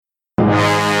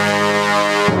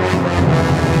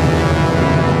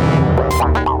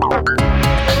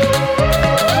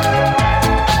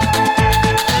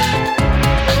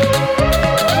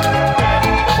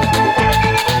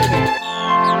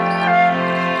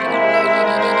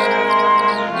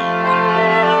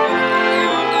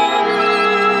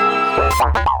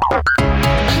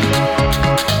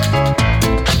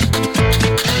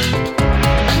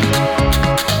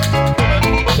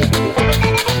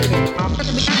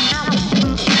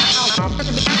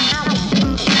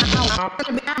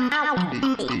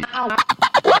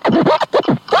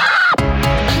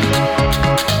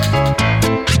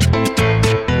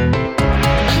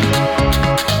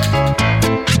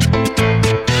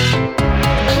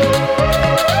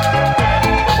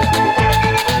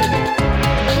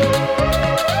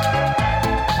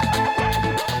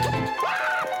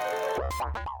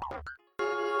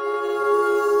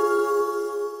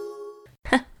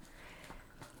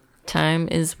Time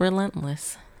is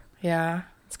relentless. Yeah.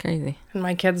 It's crazy. And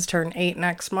my kids turn 8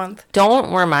 next month.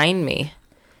 Don't remind me.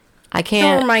 I can't.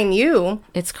 Don't remind you.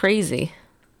 It's crazy.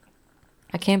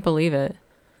 I can't believe it.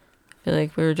 I feel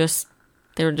like they were just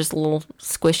little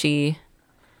squishy,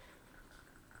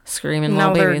 screaming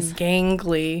Now little they're babies.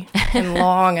 gangly and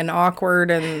long and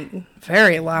awkward and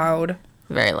very loud.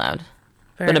 Very loud,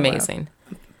 Very but loud. amazing.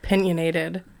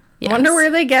 Opinionated. Yes. Wonder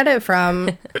where they get it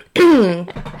from.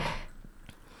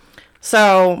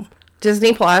 So,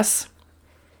 Disney Plus.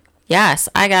 Yes,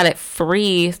 I got it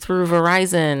free through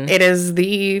Verizon. It is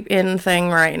the in thing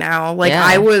right now. Like, Yeah.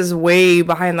 I was way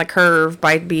behind the curve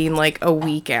by being like a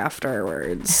week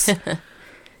afterwards.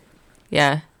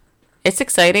 Yeah. It's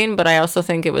exciting, but I also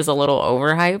think it was a little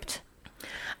overhyped.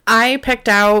 I picked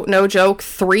out, no joke,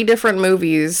 3 different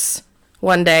movies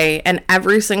one day, and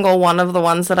every single one of the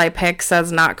ones that I pick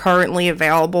says not currently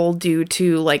available due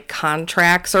to like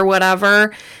contracts or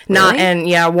whatever. Not Really? and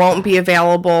yeah, won't be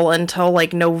available until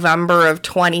like November of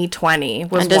 2020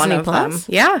 was On one Disney of Plus?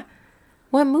 them. Yeah.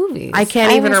 What movies? I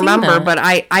can't even haven't seen remember, that.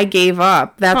 but I gave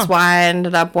up. That's why I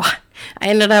ended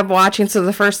up watching. So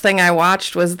the first thing I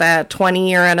watched was that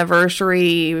 20-year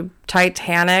anniversary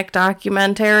Titanic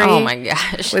documentary. Oh my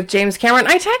gosh. With James Cameron.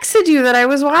 I texted you that I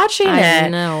was watching I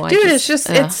it. know, Dude, it's just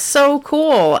ugh. it's so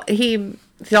cool. He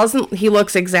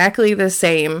looks exactly the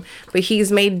same, but he's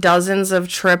made dozens of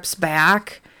trips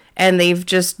back, and they've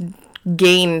just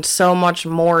gained so much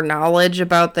more knowledge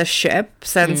about the ship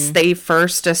since they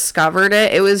first discovered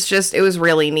it. It was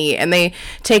really neat. And they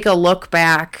take a look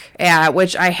back at,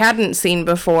 which I hadn't seen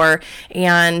before,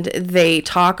 and they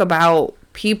talk about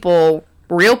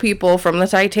real people from the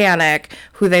Titanic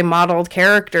who they modeled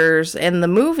characters in the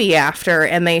movie after,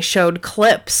 and they showed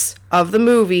clips of the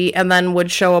movie and then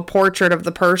would show a portrait of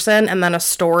the person and then a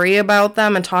story about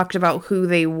them and talked about who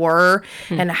they were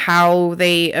and how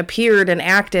they appeared and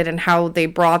acted and how they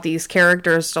brought these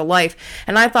characters to life.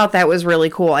 And I thought that was really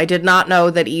cool. I did not know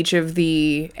that each of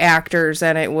the actors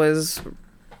in it was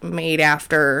made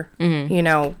after,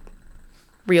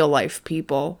 real life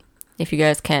people. If you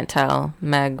guys can't tell,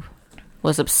 Meg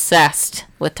was obsessed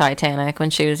with Titanic when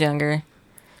she was younger.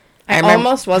 I remember-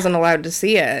 almost wasn't allowed to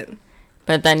see it.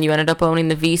 But then you ended up owning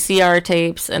the VCR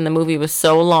tapes, and the movie was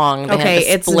so long they Okay,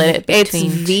 had to split it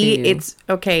between two.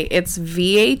 It's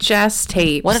VHS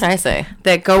tapes. What did I say?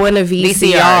 That go in a VCR?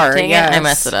 VCR, dang it, Yes. I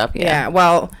messed it up, yeah.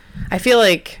 Well, I feel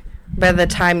like by the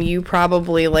time you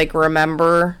probably like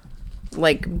remember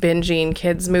like binging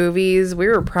kids movies, we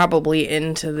were probably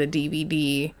into the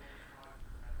DVD.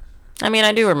 I mean,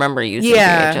 I do remember using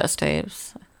Yeah. VHS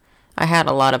tapes. I had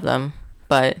a lot of them,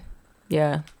 but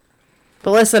yeah.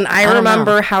 But listen, I don't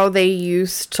remember know. how they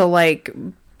used to like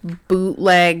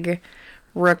bootleg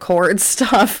record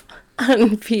stuff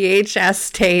on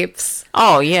VHS tapes.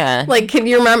 Oh, yeah. Like, do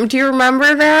you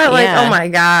remember that? Like, Yeah. oh my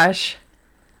gosh.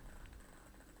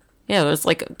 Yeah, there was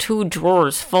like 2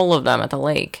 drawers full of them at the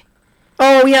lake.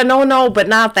 Oh, yeah, no, but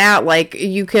not that. Like,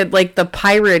 you could, like, the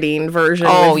pirating version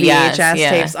Oh, with yes, VHS yeah.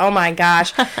 tapes. Oh, my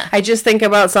gosh. I just think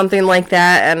about something like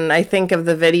that, and I think of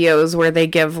the videos where they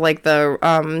give, like, the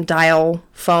dial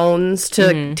phones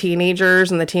to teenagers,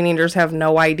 and the teenagers have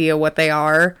no idea what they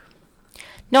are.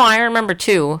 No, I remember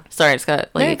too. Sorry, I just got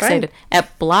like Yeah, excited.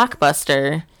 At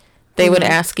Blockbuster, they would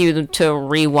ask you to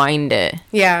rewind it.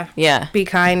 Yeah. Yeah. Be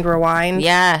kind, rewind.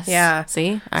 Yes. Yeah.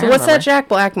 See? So what's that Jack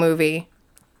Black movie?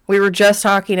 We were just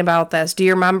talking about this. Do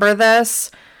you remember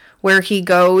this? Where he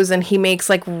goes and he makes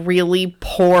like really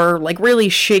poor, like really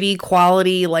shitty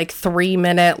quality, like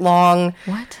 3-minute long,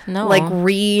 What? No. like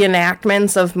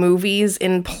reenactments of movies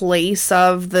in place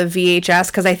of the VHS.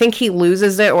 Because I think he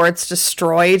loses it or it's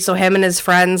destroyed. So him and his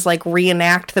friends like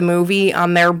reenact the movie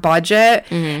on their budget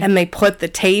and they put the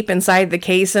tape inside the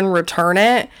case and return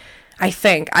it. I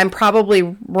think. I'm probably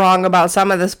wrong about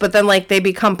some of this, but then like they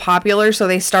become popular, so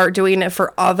they start doing it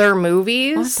for other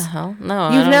movies. What the hell? No.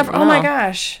 You've I don't never? Oh my know.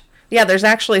 gosh. Yeah, there's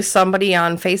actually somebody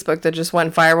on Facebook that just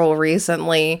went viral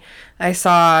recently. I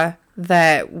saw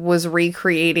that was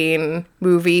recreating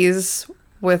movies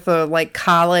with a like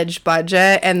college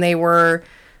budget, and they were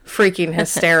freaking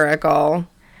hysterical.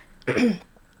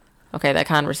 Okay, that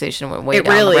conversation went way It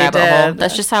down really the rabbit hole. did.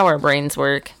 That's just how our brains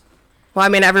work. Well, I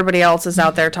mean, everybody else is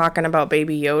out there talking about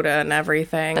Baby Yoda and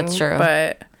everything. That's true.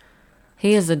 But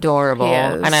He is adorable. He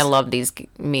is. And I love these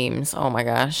memes. Oh my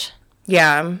gosh.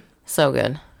 yeah. So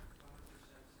good.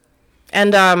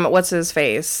 And what's his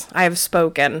face? I have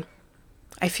spoken.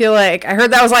 I feel like I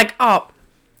heard that. I was like, oh,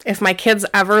 if my kids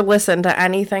ever listen to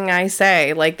anything I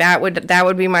say, like that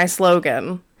would be my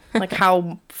slogan. Like,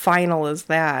 how final is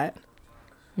that?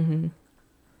 Mm-hmm.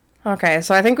 Okay,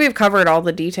 so I think we've covered all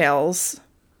the details.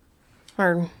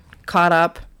 or caught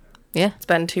up. Yeah, It's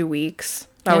been 2 weeks.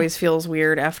 It Yeah. always feels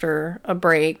weird after a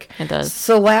break. it does.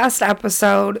 So last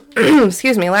episode,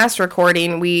 excuse me, last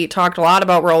recording, we talked a lot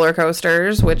about roller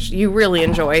coasters, which you really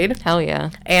enjoyed. Hell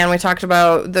yeah. And we talked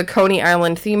about the Coney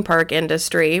Island theme park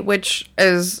industry, which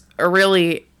is a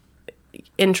really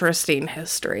interesting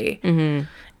history. Mm-hmm.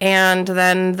 And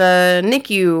then the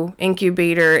NICU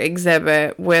incubator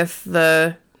exhibit with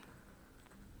the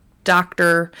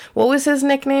doctor. What was his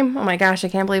nickname? Oh my gosh, I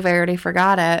can't believe I already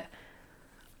forgot it.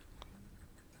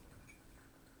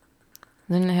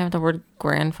 Didn't it have the word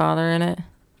grandfather in it?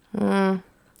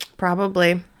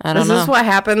 Probably. I don't This know. is what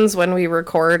happens when we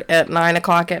record at 9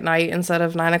 o'clock at night instead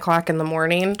of 9 o'clock in the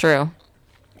morning. True.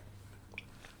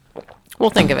 We'll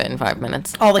think of it in 5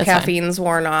 minutes. All the That's fine. caffeine's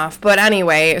worn off. But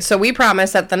anyway, so we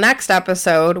promised that the next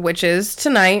episode, which is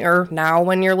tonight or now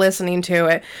when you're listening to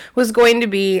it, was going to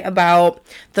be about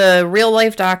the real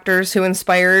life doctors who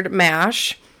inspired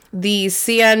MASH, the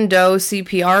CN Doe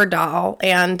CPR doll,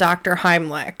 and Dr.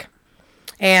 Heimlich.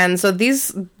 And so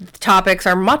these topics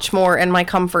are much more in my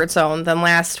comfort zone than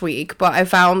last week, but I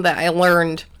found that I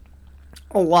learned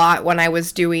a lot when I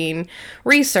was doing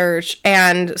research.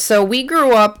 And so we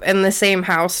grew up in the same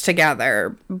house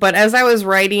together. But as I was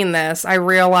writing this, I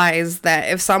realized that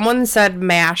if someone said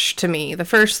MASH to me, the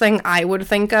first thing I would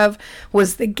think of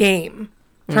was the game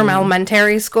from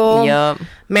elementary school. Yup.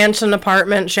 Mansion,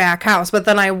 apartment, shack, house. But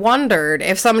then I wondered,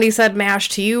 if somebody said MASH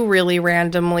to you really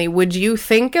randomly, would you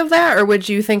think of that or would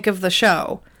you think of the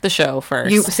show? The show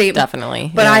first. You see,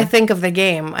 definitely. But yeah. I think of the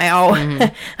game. I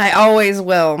always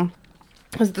will.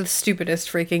 It was the stupidest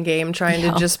freaking game trying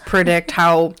to just predict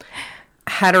how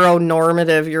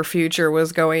heteronormative your future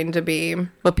was going to be.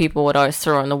 But people would always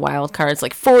throw in the wild cards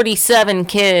like 47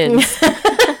 kids.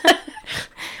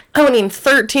 Owning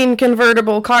 13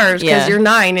 convertible cars because Yeah. you're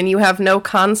 9 and you have no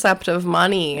concept of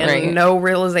money and Right. no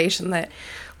realization that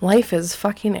life is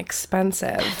fucking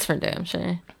expensive. That's for damn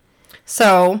sure.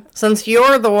 So, since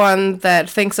you're the one that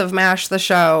thinks of MASH the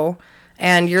show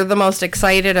and you're the most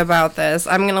excited about this,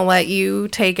 I'm going to let you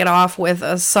take it off with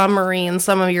a summary and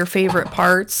some of your favorite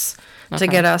parts to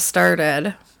get us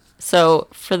started. So,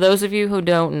 for those of you who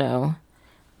don't know,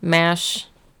 MASH,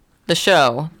 the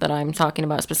show that I'm talking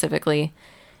about specifically,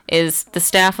 is the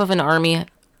staff of an army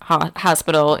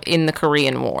hospital in the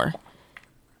Korean War.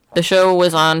 The show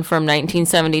was on from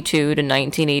 1972 to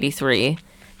 1983.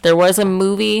 There was a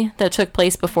movie that took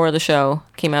place before the show,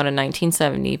 came out in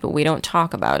 1970, but we don't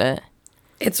talk about it.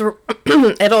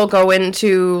 It'll go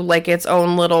into like its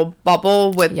own little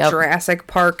bubble with Yep. Jurassic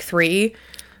Park 3,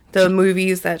 the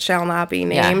movies that shall not be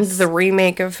named, Yes. the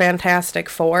remake of Fantastic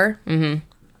Four.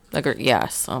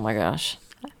 Yes. Oh my gosh.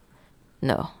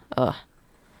 No. Ugh.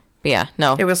 But yeah,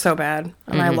 no. It was so bad,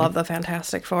 and I love the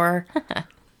Fantastic Four.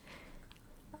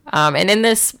 And in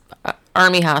this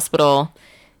army hospital,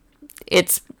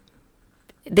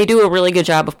 they do a really good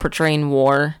job of portraying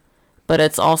war, but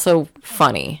it's also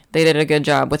funny. They did a good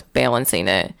job with balancing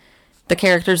it. The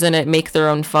characters in it make their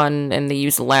own fun, and they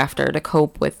use laughter to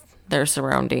cope with their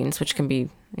surroundings, which can be,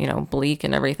 bleak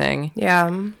and everything.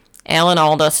 Yeah. Alan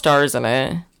Alda stars in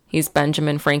it. He's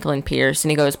Benjamin Franklin Pierce,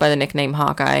 and he goes by the nickname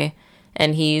Hawkeye,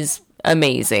 and he's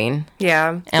amazing.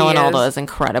 Yeah. Alan he Alda is. is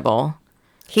incredible.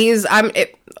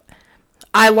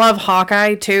 I love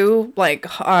Hawkeye too, like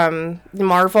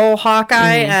Marvel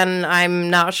Hawkeye, and I'm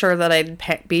not sure that I'd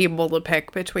be able to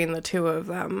pick between the two of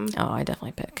them. Oh, I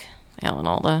definitely pick Alan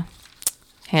Alda.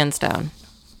 Hands down.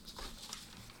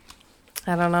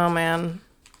 I don't know, man.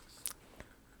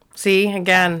 See,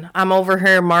 again, I'm over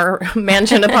here,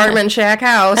 mansion, apartment, shack,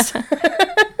 house.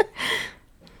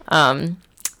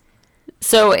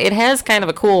 So it has kind of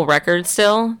a cool record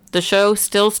still. The show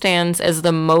still stands as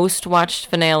the most watched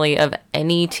finale of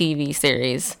any TV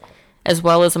series, as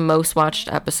well as a most watched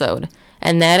episode.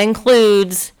 And that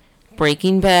includes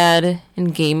Breaking Bad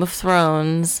and Game of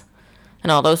Thrones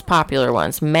and all those popular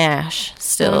ones. MASH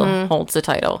still holds the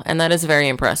title, and that is very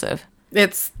impressive.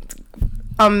 It's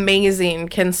amazing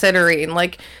considering,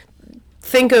 like,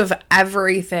 think of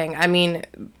everything. I mean,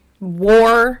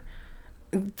 war,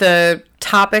 the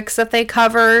topics that they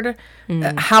covered,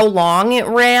 how long it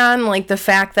ran, like the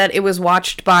fact that it was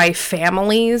watched by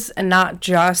families and not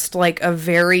just like a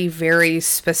very, very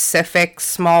specific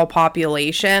small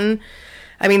population.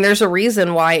 I mean, there's a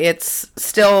reason why it's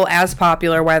still as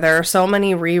popular, why there are so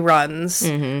many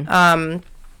reruns.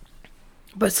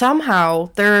 But somehow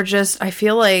I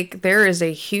feel like there is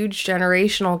a huge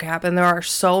generational gap, and there are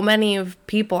so many of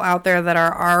people out there that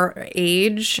are our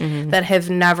age that have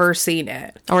never seen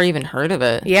it. Or even heard of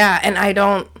it. Yeah, and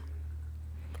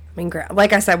I mean,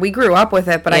 like I said, we grew up with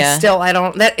it, but Yeah. I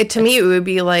don't, to me, it would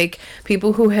be like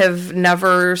people who have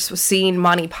never seen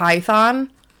Monty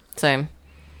Python. Same.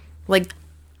 Like,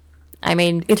 I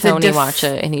made It's Tony watch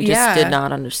it, and he just yeah. did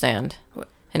not understand.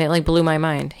 And it, like, blew my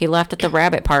mind. He laughed at the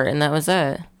rabbit part, and that was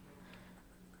it.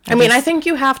 I mean, I think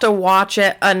you have to watch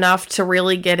it enough to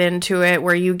really get into it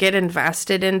where you get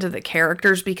invested into the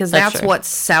characters, because that's true. what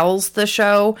sells the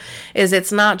show. Is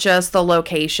it's not just the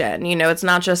location, you know, it's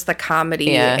not just the comedy.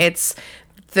 Yeah. It's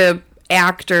the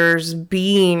actors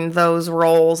being those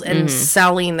roles and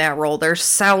selling that role. They're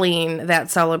selling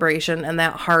that celebration and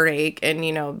that heartache, and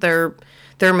you know, they're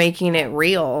making it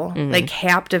real. They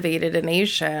captivated a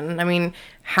nation. I mean,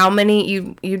 how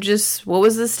many you just, what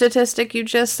was the statistic you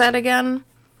just said again?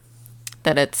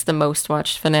 That it's the most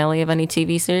watched finale of any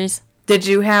TV series. Did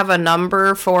you have a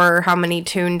number for how many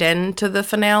tuned in to the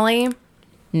finale?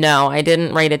 No, I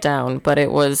didn't write it down, but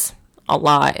it was a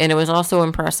lot. And it was also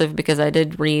impressive because I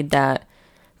did read that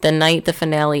the night the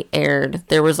finale aired,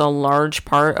 there was a large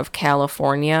part of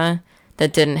California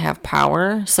that didn't have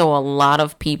power. So a lot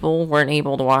of people weren't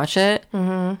able to watch it.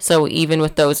 Mm-hmm. So even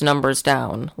with those numbers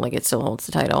down, like, it still holds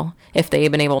the title. If they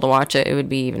had been able to watch it, it would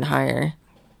be even higher.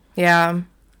 Yeah.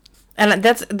 And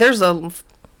there's a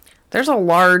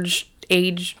large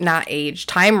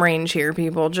time range here,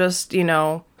 people. Just, you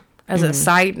know, as a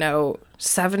side note,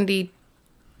 72.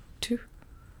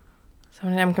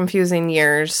 I'm confusing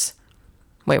years.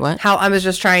 Wait, what? I was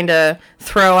just trying to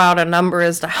throw out a number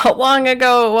as to how long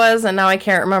ago it was, and now I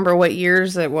can't remember what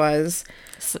years it was.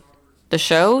 The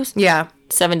show's Yeah.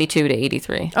 72 to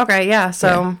 83. Okay, yeah,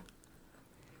 so...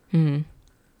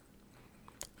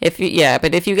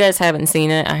 But if you guys haven't seen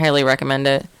it, I highly recommend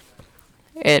it.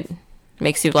 It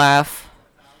makes you laugh.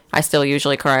 I still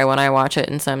usually cry when I watch it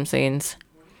in some scenes.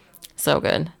 So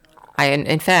good.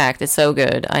 In fact, it's so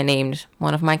good, I named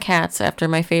one of my cats after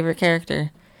my favorite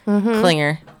character,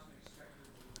 Klinger.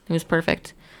 It was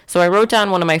perfect. So I wrote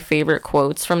down one of my favorite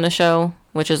quotes from the show,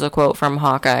 which is a quote from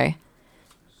Hawkeye.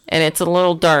 And it's a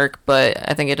little dark, but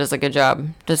I think it does a good job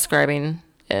describing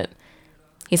it.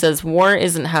 He says, "War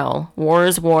isn't hell. War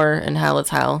is war, and hell is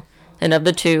hell. And of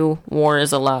the two, war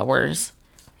is a lot worse."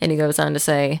 And he goes on to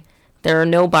say, "There are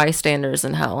no bystanders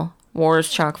in hell. War is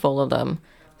chock full of them.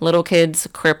 Little kids,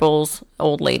 cripples,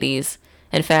 old ladies.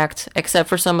 In fact, except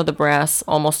for some of the brass,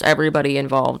 almost everybody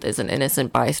involved is an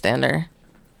innocent bystander."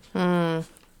 The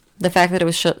fact that it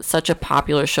was such a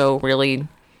popular show really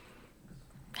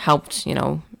helped, you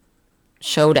know,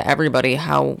 show to everybody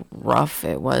how rough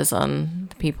it was on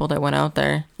the people that went out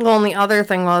there. Well, and the other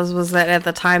thing was that at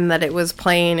the time that it was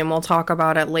playing, and we'll talk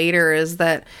about it later, is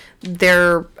that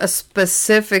there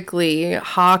specifically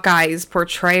Hawkeye's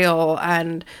portrayal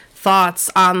and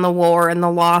thoughts on the war and the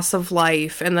loss of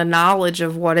life and the knowledge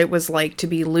of what it was like to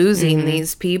be losing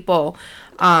these people.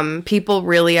 People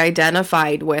really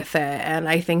identified with it, and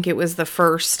I think it was the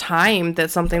first time that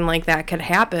something like that could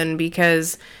happen,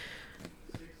 because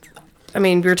I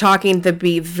mean, we're talking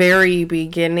the very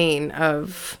beginning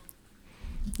of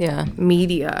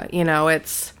media, you know,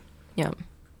 it's... Yeah.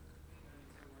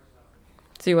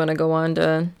 So you want to go on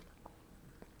to...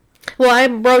 Well, I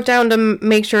wrote down to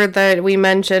make sure that we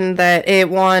mentioned that it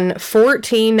won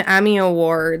 14 Emmy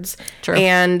Awards. True.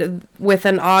 And with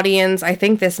an audience, I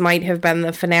think this might have been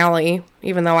the finale,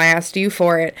 even though I asked you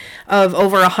for it, of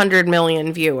over 100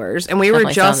 million viewers. And we were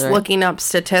Definitely just sounds right. looking up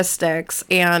statistics,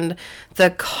 and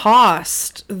the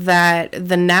cost that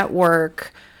the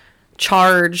network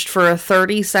charged for a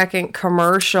 30-second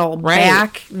commercial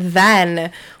back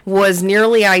then was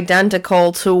nearly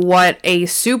identical to what a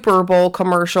Super Bowl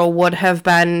commercial would have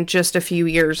been just a few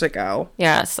years ago.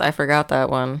 Yes, I forgot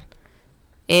that one.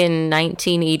 In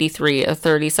 1983, a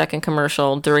 30-second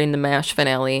commercial during the MASH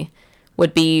finale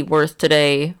would be worth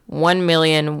today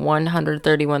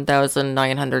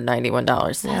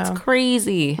 $1,131,991. That's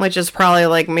crazy. Which is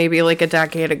probably maybe a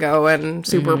decade ago in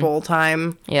Super Bowl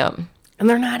time. Yep. And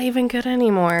they're not even good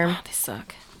anymore. They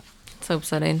suck. It's so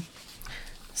upsetting.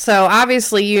 So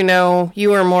obviously, you know,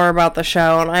 you are more about the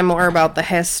show and I'm more about the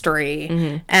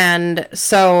history. And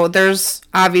so there's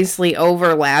obviously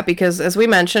overlap because, as we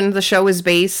mentioned, the show is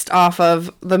based off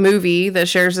of the movie that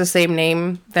shares the same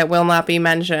name that will not be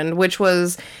mentioned, which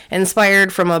was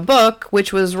inspired from a book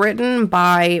which was written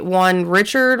by one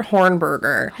Richard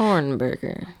Hornberger.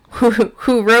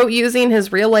 Who wrote using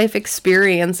his real-life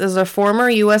experience as a former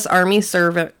U.S. Army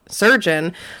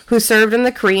surgeon who served in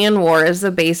the Korean War as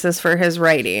the basis for his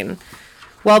writing.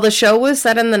 While the show was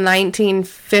set in the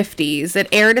 1950s, it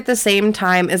aired at the same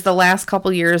time as the last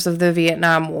couple years of the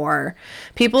Vietnam War.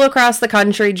 People across the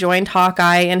country joined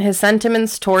Hawkeye in his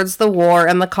sentiments towards the war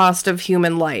and the cost of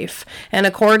human life. And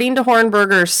according to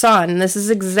Hornberger's son, this is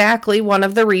exactly one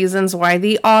of the reasons why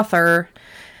the author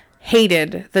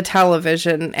hated the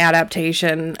television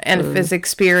adaptation and his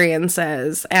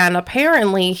experiences. And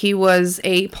apparently he was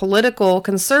a political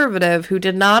conservative who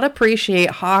did not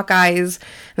appreciate Hawkeye's,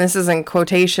 and this is in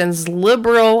quotations,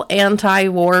 liberal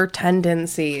anti-war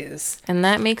tendencies. And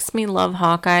that makes me love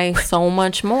Hawkeye so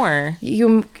much more.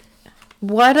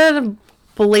 What a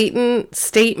blatant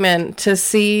statement to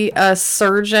see a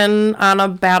surgeon on a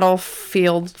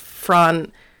battlefield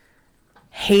front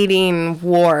hating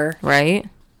war. Right?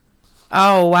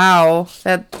 Oh, wow.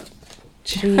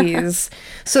 Jeez.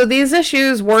 So these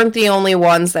issues weren't the only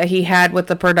ones that he had with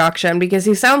the production, because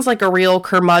he sounds like a real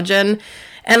curmudgeon,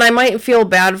 and I might feel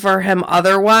bad for him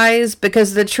otherwise,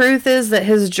 because the truth is that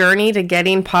his journey to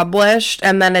getting published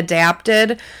and then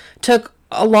adapted took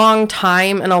a long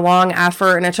time and a long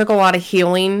effort, and it took a lot of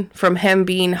healing from him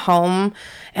being home.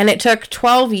 And it took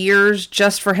 12 years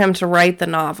just for him to write the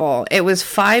novel. It was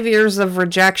 5 years of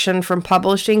rejection from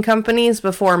publishing companies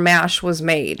before MASH was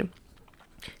made.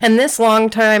 And this long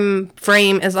time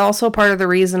frame is also part of the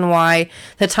reason why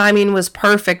the timing was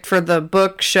perfect for the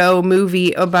book, show,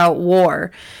 movie about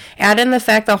war. Add in the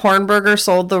fact that Hornberger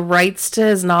sold the rights to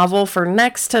his novel for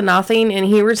next to nothing, and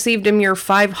he received a mere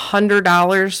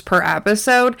 $500 per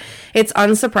episode. It's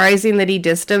unsurprising that he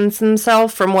distanced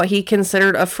himself from what he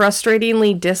considered a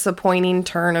frustratingly disappointing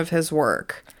turn of his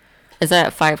work. Is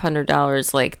that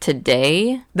 $500 like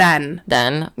today? Then.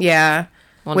 I Yeah.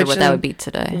 wonder what that would be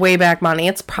today. Way back money.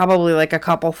 It's probably like a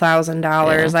couple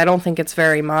 $1,000s. Yeah. I don't think it's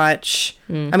very much.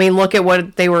 I mean, look at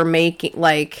what they were making.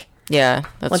 Yeah,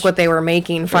 that's what they were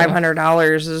making.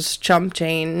 $500 is chump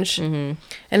change. Mm-hmm.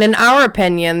 And in our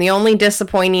opinion, the only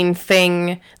disappointing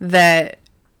thing that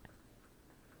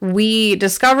we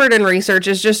discovered in research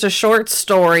is just a short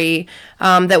story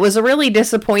that was a really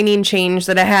disappointing change,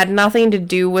 that it had nothing to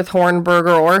do with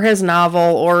Hornberger or his novel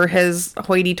or his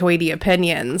hoity-toity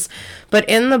opinions. But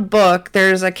in the book,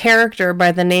 there's a character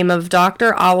by the name of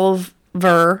Dr.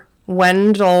 Oliver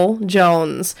Wendell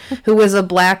Jones, who was a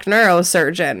black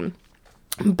neurosurgeon.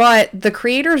 But the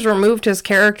creators removed his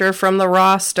character from the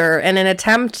roster in an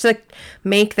attempt to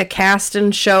make the cast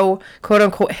and show,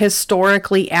 quote-unquote,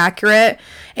 historically accurate,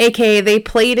 aka they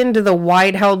played into the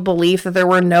wide-held belief that there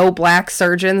were no black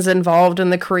surgeons involved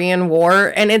in the Korean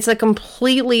War, and it's a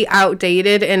completely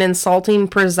outdated and insulting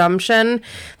presumption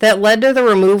that led to the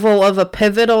removal of a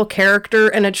pivotal character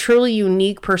and a truly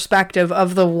unique perspective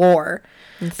of the war.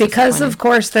 Because, of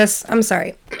course, this... I'm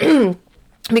sorry.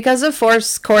 Because, of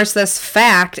course, this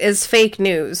fact is fake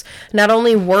news. Not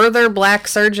only were there black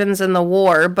surgeons in the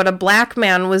war, but a black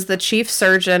man was the chief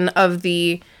surgeon of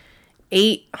the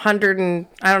 800 and...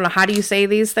 I don't know, how do you say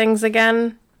these things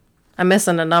again? I'm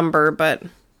missing a number, but...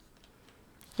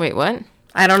 Wait, what?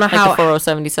 I don't know like how... the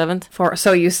 4077th?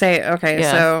 So you say... Okay,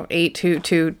 Yeah. So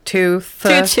 8222...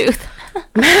 Tooth.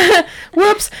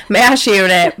 Whoops, MASH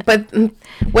unit. But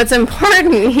what's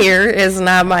important here is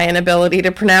not my inability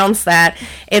to pronounce that.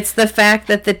 It's the fact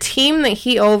that the team that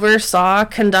he oversaw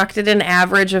conducted an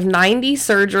average of 90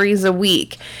 surgeries a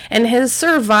week, and his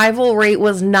survival rate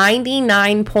was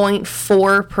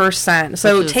 99.4%.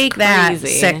 So take that,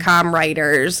 crazy. sitcom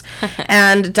writers.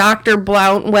 And Dr.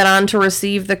 Blount went on to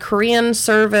receive the Korean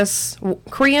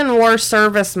War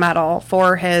Service Medal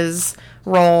for his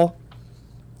role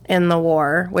in the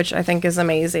war, which I think is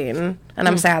amazing. And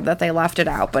I'm sad that they left it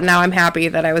out, but now I'm happy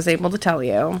that I was able to tell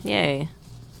you. Yay.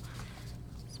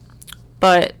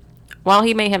 But while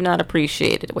he may have not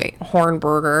appreciated...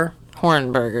 Hornberger.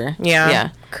 Yeah.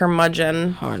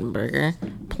 Curmudgeon. Hornberger.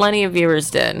 Plenty of viewers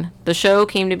did. The show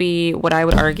came to be what I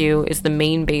would argue is the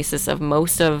main basis of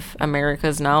most of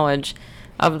America's knowledge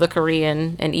of the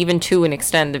Korean, and even to an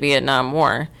extent the Vietnam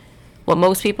War. What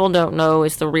most people don't know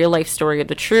is the real-life story of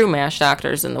the true MASH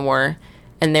doctors in the war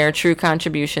and their true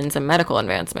contributions and medical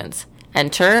advancements.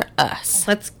 Enter us.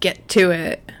 Let's get to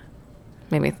it.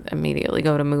 Maybe immediately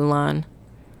go to Mulan.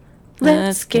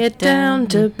 Let's get down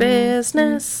to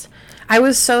business. I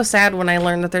was so sad when I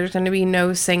learned that there's going to be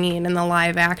no singing in the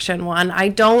live-action one. I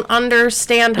don't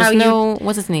understand how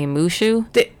What's his name? Mushu?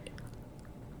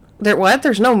 What?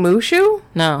 There's no Mushu?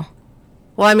 No.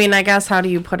 Well, I mean, I guess how do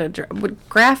you put it?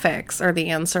 Graphics are the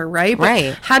answer, right? But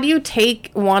right. How do you take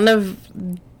one of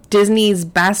Disney's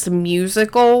best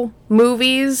musical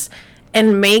movies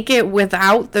and make it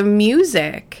without the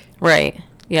music? Right.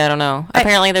 Yeah, I don't know.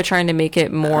 Apparently they're trying to make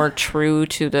it more true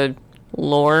to the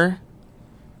lore.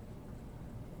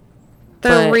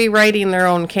 They're But- rewriting their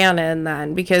own canon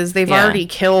then, because they've Yeah. already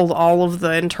killed all of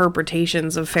the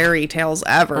interpretations of fairy tales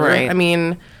ever. Right. I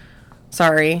mean,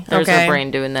 sorry. There's okay. our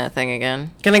brain doing that thing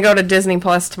again. Gonna go to Disney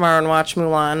Plus tomorrow and watch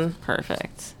Mulan.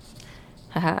 Perfect.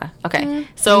 Haha. Okay.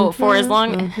 So for as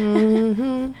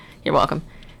long You're welcome.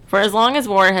 For as long as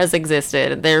war has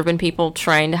existed, there have been people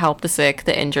trying to help the sick,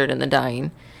 the injured, and the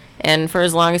dying. And for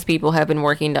as long as people have been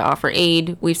working to offer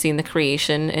aid, we've seen the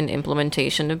creation and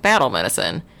implementation of battle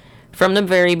medicine. From the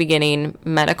very beginning,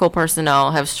 medical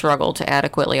personnel have struggled to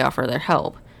adequately offer their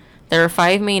help. There are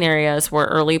 5 main areas where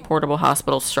early portable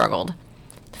hospitals struggled.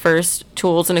 First,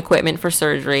 tools and equipment for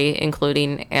surgery,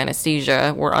 including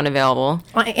anesthesia, were unavailable.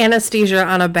 Anesthesia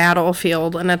on a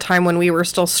battlefield in a time when we were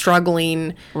still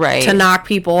struggling Right. to knock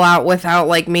people out without,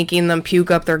 like, making them puke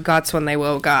up their guts when they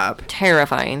woke up.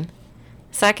 Terrifying.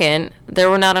 Second, there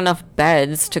were not enough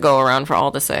beds to go around for all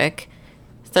the sick.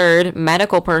 Third,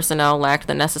 medical personnel lacked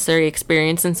the necessary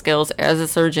experience and skills as a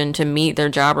surgeon to meet their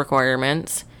job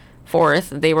requirements. Fourth,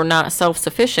 they were not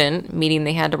self-sufficient, meaning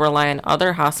they had to rely on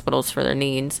other hospitals for their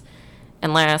needs.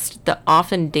 And last, the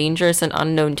often dangerous and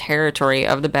unknown territory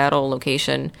of the battle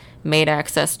location made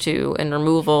access to and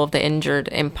removal of the injured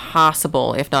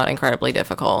impossible, if not incredibly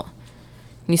difficult.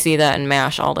 You see that in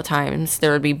MASH all the times.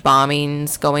 There would be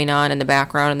bombings going on in the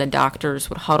background, and the doctors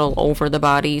would huddle over the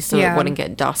bodies so Yeah. it wouldn't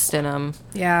get dust in them.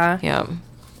 Yeah. Yeah.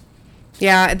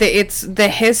 Yeah, it's the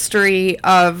history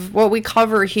of what we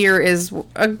cover here is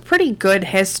a pretty good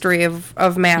history of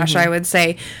MASH, I would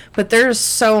say. But there's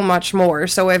so much more.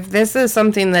 So if this is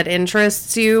something that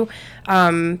interests you,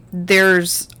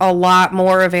 there's a lot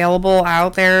more available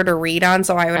out there to read on.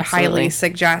 So I would Absolutely. highly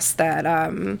suggest that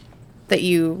that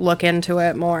you look into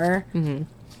it more.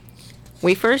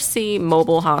 We first see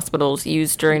mobile hospitals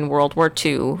used during World War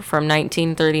II from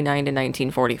 1939 to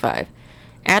 1945.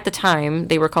 At the time,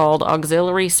 they were called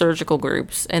auxiliary surgical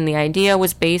groups, and the idea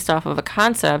was based off of a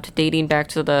concept dating back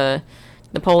to the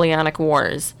Napoleonic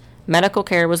Wars. Medical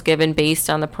care was given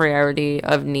based on the priority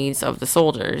of needs of the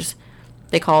soldiers.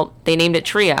 They named it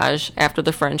triage after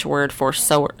the French word for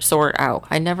sort out.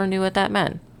 I never knew what that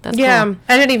meant. That's Yeah, cool.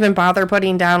 I didn't even bother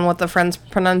putting down what the French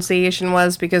pronunciation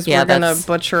was because Yeah, we're going to that's-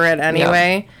 butcher it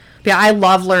anyway. Yeah, I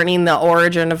love learning the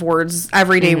origin of words,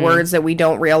 everyday words that we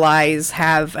don't realize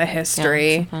have a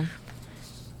history. Yeah, fun.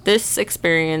 This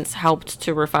experience helped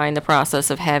to refine the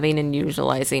process of having and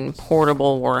utilizing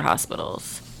portable war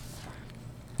hospitals.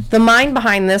 The mind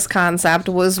behind this concept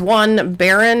was one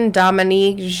Baron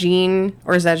Dominique Jean,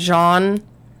 or is that Jean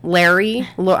Larry?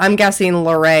 I'm guessing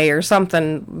Larray or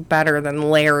something better than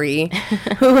Larry,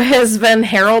 who has been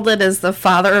heralded as the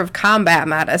father of combat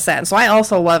medicine. So I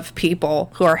also love people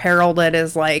who are heralded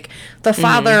as like the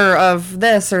father of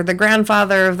this or the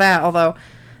grandfather of that. Although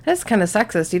that's kind of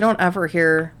sexist. You don't ever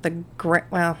hear the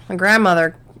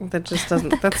grandmother. That just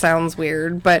doesn't, that sounds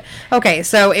weird. But okay,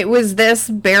 so it was this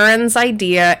Baron's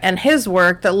idea and his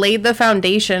work that laid the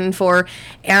foundation for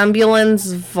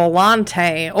ambulance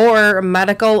volante or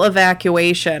medical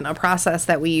evacuation, a process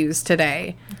that we use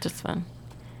today. Just fun.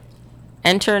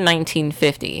 Enter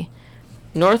 1950.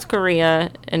 North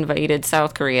Korea invaded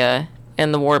South Korea,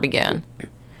 and the war began.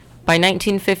 By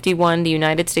 1951, the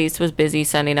United States was busy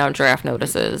sending out draft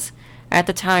notices. At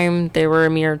the time, there were a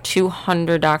mere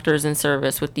 200 doctors in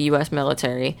service with the U.S.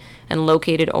 military and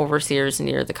located overseers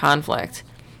near the conflict.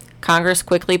 Congress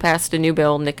quickly passed a new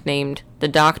bill nicknamed the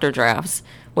Doctor Drafts,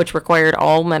 which required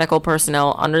all medical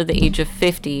personnel under the age of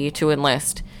 50 to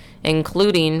enlist,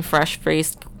 including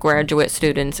fresh-faced graduate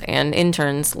students and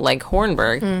interns like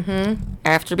Hornberg.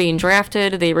 After being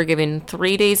drafted, they were given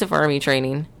 3 days of Army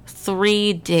training.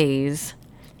 3 days.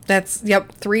 That's,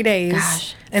 3 days.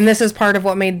 Gosh. And this is part of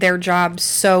what made their job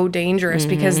so dangerous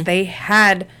because they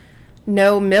had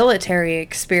no military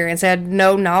experience. They had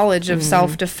no knowledge of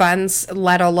self-defense,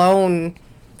 let alone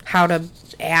how to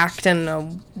act in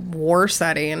a war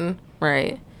setting.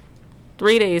 Right.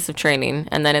 3 days of training,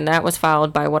 and then that was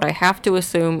followed by what I have to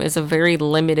assume is a very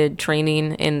limited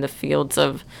training in the fields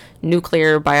of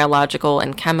nuclear, biological,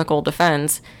 and chemical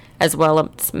defense, as well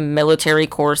as military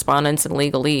correspondence and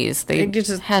legalese. They They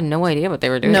just- had no idea what they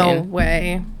were doing. No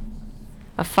way.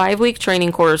 A 5-week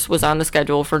training course was on the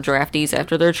schedule for draftees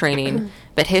after their training,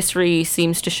 but history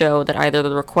seems to show that either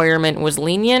the requirement was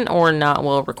lenient or not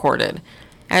well recorded.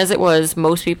 As it was,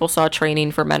 most people saw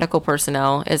training for medical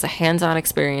personnel as a hands-on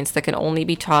experience that can only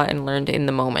be taught and learned in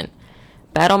the moment.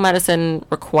 Battle medicine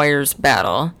requires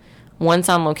battle. Once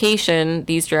on location,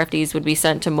 these draftees would be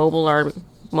sent to mobile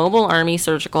army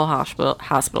surgical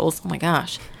hospitals. Oh my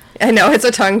gosh. I know, it's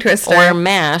a tongue twister. or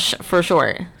MASH for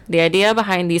short. The idea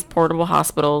behind these portable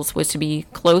hospitals was to be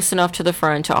close enough to the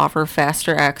front to offer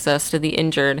faster access to the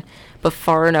injured, but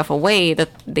far enough away that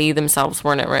they themselves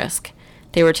weren't at risk.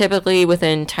 They were typically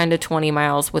within 10 to 20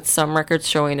 miles, with some records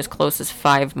showing as close as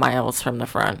 5 miles from the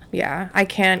front. Yeah, I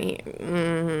can't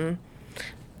eat.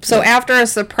 So after a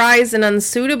surprise and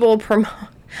unsuitable promotion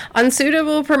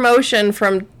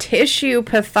from tissue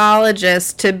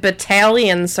pathologist to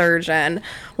battalion surgeon,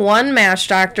 one MASH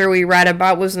doctor we read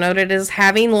about was noted as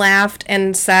having laughed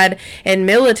and said, in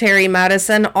military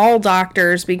medicine, all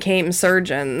doctors became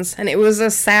surgeons. And it was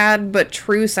a sad but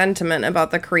true sentiment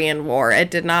about the Korean War.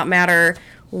 It did not matter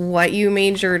what you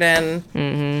majored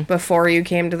in before you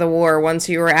came to the war. Once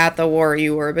you were at the war,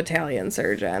 you were a battalion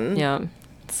surgeon. Yeah,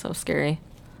 it's so scary.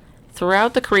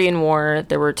 Throughout the Korean War,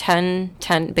 there were 10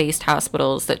 tent-based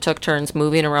hospitals that took turns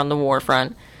moving around the war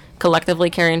front, collectively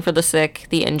caring for the sick,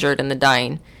 the injured, and the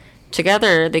dying.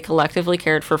 Together, they collectively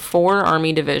cared for 4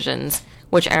 Army divisions,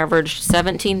 which averaged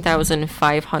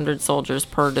 17,500 soldiers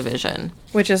per division.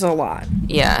 Which is a lot.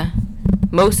 Yeah.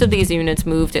 Most of these units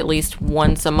moved at least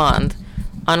once a month,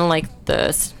 unlike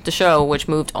the show, which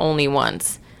moved only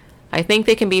once. I think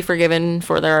they can be forgiven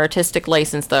for their artistic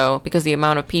license, though, because the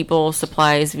amount of people,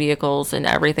 supplies, vehicles, and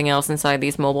everything else inside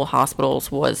these mobile hospitals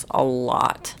was a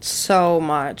lot. So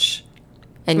much.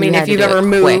 And I mean, if you've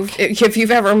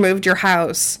ever moved your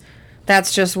house,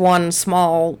 that's just one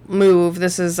small move.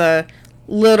 This is a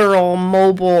literal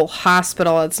mobile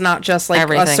hospital. It's not just like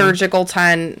a surgical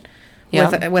tent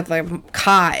with a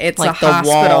cot. It's like a hospital.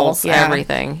 The walls,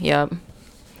 everything. Yep.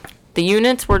 The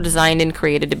units were designed and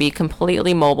created to be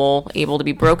completely mobile, able to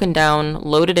be broken down,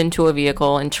 loaded into a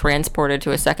vehicle, and transported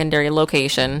to a secondary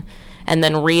location, and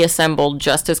then reassembled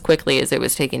just as quickly as it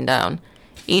was taken down.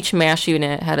 Each MASH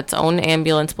unit had its own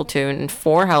ambulance platoon and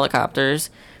 4 helicopters,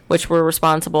 which were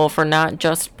responsible for not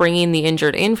just bringing the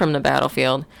injured in from the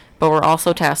battlefield, but were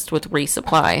also tasked with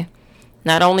resupply.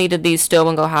 Not only did these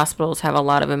stow-and-go hospitals have a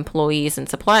lot of employees and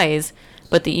supplies,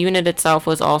 but the unit itself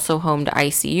was also home to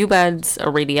ICU beds, a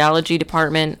radiology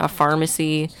department, a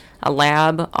pharmacy, a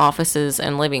lab, offices,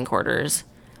 and living quarters.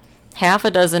 Half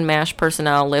a dozen MASH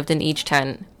personnel lived in each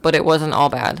tent, but it wasn't all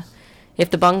bad. If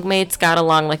the bunkmates got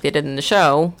along like they did in the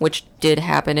show, which did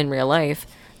happen in real life,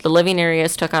 the living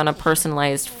areas took on a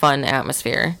personalized, fun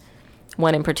atmosphere.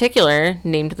 One in particular,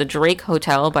 named the Drake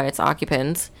Hotel by its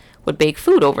occupants, would bake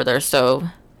food over their stove.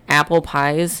 Apple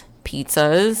pies,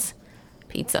 pizza.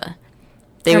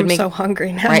 I'm so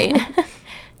hungry now. Right?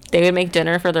 They would make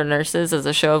dinner for their nurses as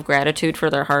a show of gratitude for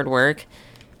their hard work.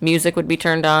 Music would be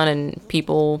turned on, and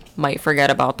people might forget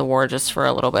about the war just for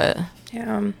a little bit.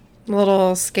 Yeah, a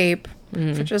little escape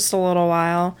for just a little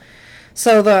while.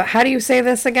 So how do you say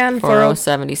this again?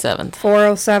 4077th.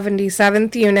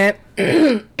 4077th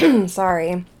unit.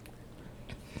 Sorry.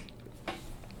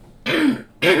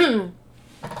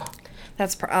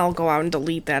 I'll go out and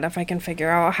delete that if I can figure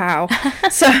out how.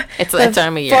 So it's that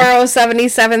time of year.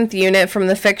 4077th unit from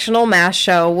the fictional MASH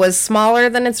show was smaller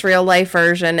than its real-life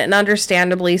version, and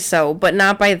understandably so, but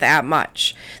not by that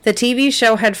much. The TV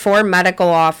show had 4 medical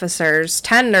officers,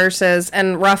 10 nurses,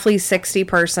 and roughly 60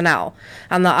 personnel.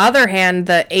 On the other hand,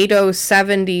 the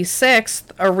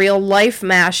 8076th, a real-life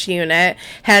MASH unit,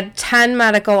 had 10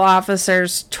 medical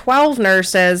officers, 12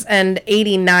 nurses, and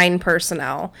 89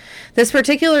 personnel. This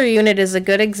particular unit is a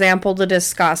good example to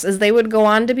discuss, as they would go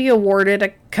on to be awarded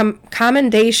a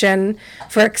commendation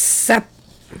for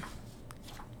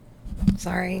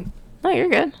Sorry. Oh, you're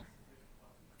good.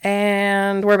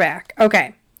 And we're back.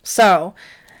 Okay, so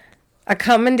a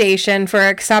commendation for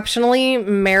exceptionally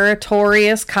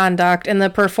meritorious conduct in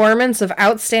the performance of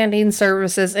outstanding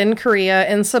services in Korea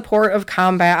in support of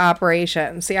combat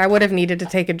operations. See, I would have needed to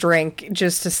take a drink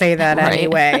just to say that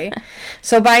anyway.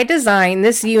 So by design,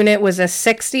 this unit was a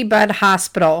 60-bed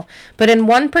hospital, but in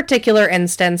one particular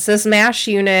instance, this MASH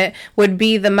unit would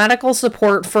be the medical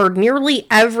support for nearly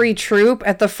every troop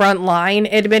at the front line,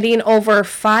 admitting over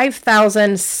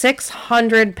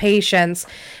 5,600 patients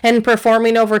and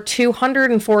performing over 240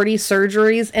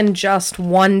 surgeries in just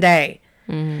one day.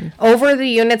 Over the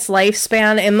unit's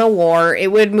lifespan in the war,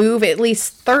 it would move at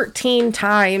least 13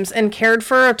 times and cared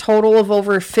for a total of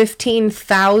over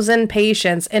 15,000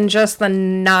 patients in just the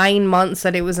 9 months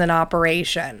that it was in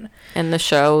operation. In the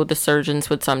show, the surgeons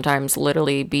would sometimes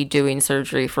literally be doing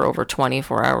surgery for over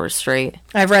 24 hours straight.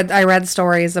 I read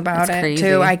stories about That's it crazy.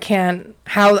 too. I can't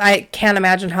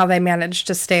imagine how they managed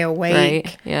to stay awake.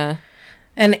 Right? Yeah.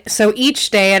 And so each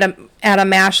day at a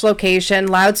MASH location,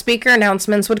 loudspeaker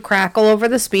announcements would crackle over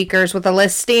the speakers with a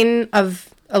listing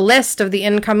of a list of the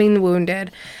incoming wounded.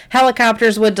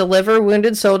 Helicopters would deliver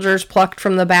wounded soldiers plucked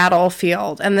from the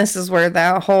battlefield, and this is where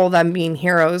the whole them being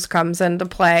heroes comes into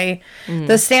play.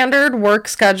 The standard work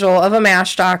schedule of a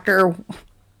MASH doctor,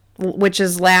 which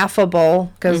is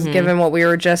laughable because given what we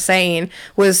were just saying,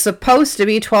 was supposed to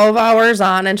be 12 hours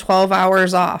on and 12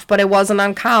 hours off, but it wasn't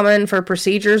uncommon for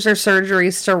procedures or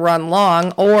surgeries to run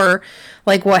long, or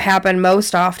like what happened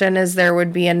most often is there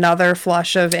would be another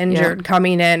flush of injured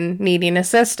coming in needing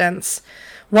assistance.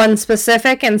 One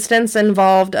specific instance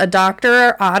involved a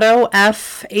Dr. Otto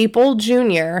F. Apel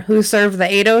Jr., who served the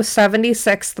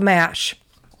 8076th MASH.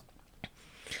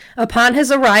 Upon his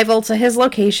arrival to his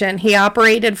location, he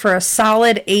operated for a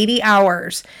solid 80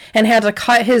 hours and had to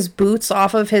cut his boots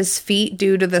off of his feet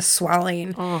due to the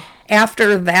swelling.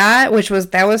 After that,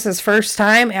 that was his first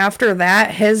time, after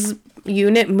that, his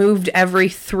unit moved every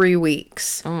 3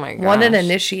 weeks. Oh my gosh. What an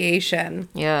initiation.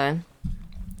 Yeah.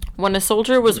 When a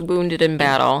soldier was wounded in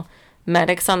battle,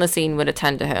 medics on the scene would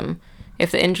attend to him.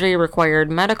 If the injury required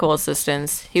medical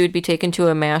assistance, he would be taken to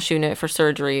a MASH unit for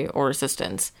surgery or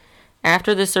assistance.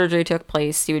 After the surgery took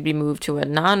place, he would be moved to a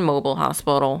non-mobile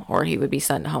hospital, or he would be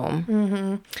sent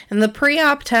home. And the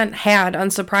pre-op tent had,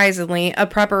 unsurprisingly, a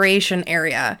preparation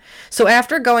area. So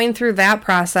after going through that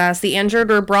process, the injured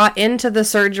were brought into the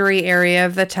surgery area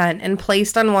of the tent and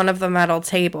placed on one of the metal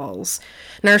tables.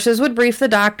 Nurses would brief the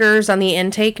doctors on the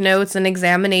intake notes and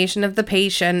examination of the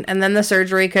patient, and then the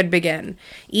surgery could begin.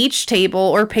 Each table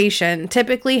or patient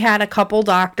typically had a couple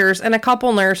doctors and a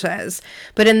couple nurses,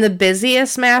 but in the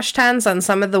busiest MASH tents on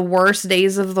some of the worst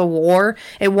days of the war,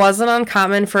 it wasn't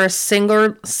uncommon for a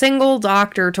single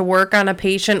doctor to work on a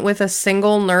patient with a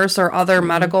single nurse or other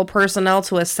medical personnel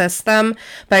to assist them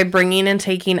by bringing and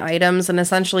taking items and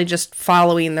essentially just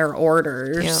following their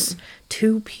orders.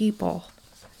 2 people.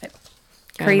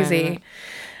 Crazy.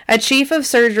 A chief of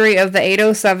surgery of the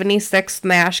 8076th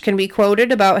MASH can be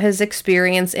quoted about his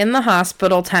experience in the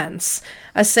hospital tents.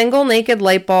 A single naked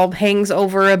light bulb hangs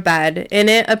over a bed. In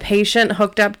it, a patient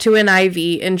hooked up to an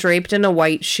IV and draped in a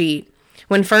white sheet.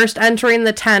 When first entering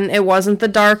the tent, it wasn't the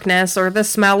darkness or the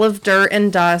smell of dirt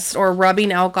and dust or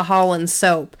rubbing alcohol and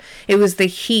soap. It was the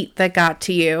heat that got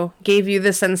to you, gave you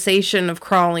the sensation of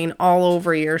crawling all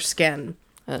over your skin.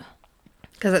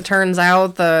 Because it turns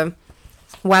out the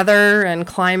weather and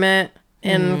climate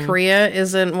in Korea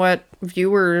isn't what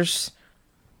viewers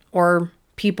or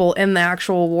people in the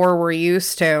actual war were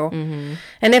used to.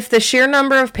 And if the sheer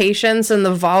number of patients and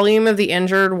the volume of the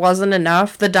injured wasn't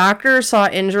enough, the doctors saw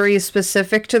injuries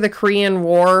specific to the Korean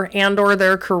War and or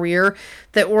their career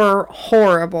that were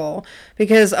horrible,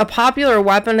 because a popular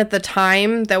weapon at the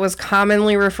time that was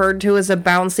commonly referred to as a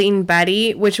bouncing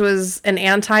Betty, which was an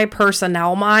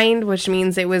anti-personnel mine, which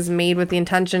means it was made with the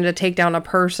intention to take down a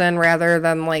person rather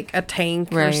than like a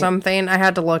tank or something. I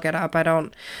had to look it up. I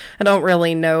don't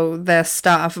really know this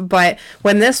stuff, but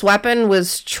when this weapon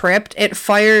was tripped, it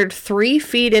fired 3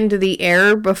 feet into the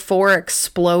air before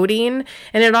exploding,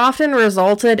 and it often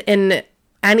resulted in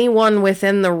anyone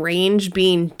within the range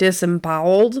being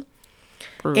disemboweled.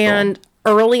 Brutal. And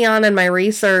early on in my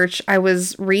research, I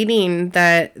was reading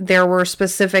that there were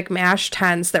specific MASH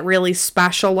tents that really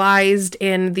specialized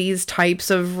in these types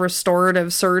of restorative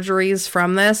surgeries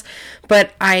from this,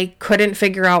 but I couldn't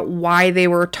figure out why they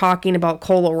were talking about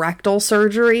colorectal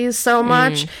surgeries so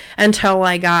much until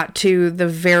I got to the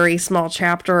very small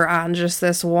chapter on just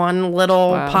this one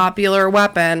little popular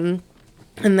weapon.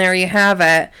 And there you have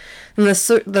it. And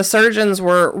the surgeons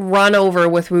were run over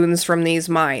with wounds from these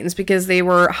mines because they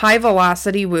were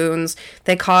high-velocity wounds.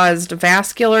 They caused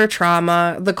vascular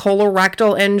trauma, the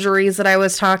colorectal injuries that I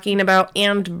was talking about,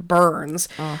 and burns.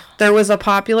 There was a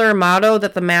popular motto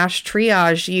that the MASH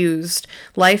triage used: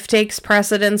 life takes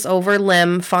precedence over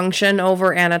limb, function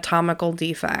over anatomical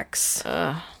defects.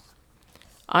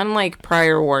 Unlike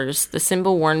prior wars, the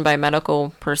symbol worn by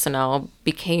medical personnel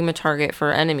became a target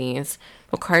for enemies,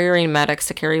 requiring medics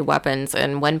to carry weapons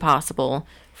and, when possible,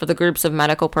 for the groups of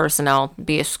medical personnel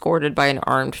be escorted by an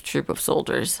armed troop of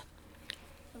soldiers.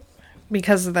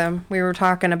 Because of them. We were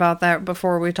talking about that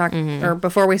before we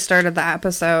before we started the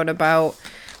episode about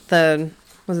the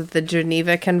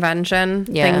Geneva Convention?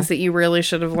 Yeah. Things that you really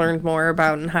should have learned more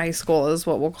about in high school is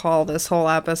what we'll call this whole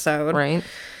episode. Right.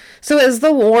 So as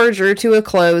the war drew to a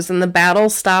close and the battle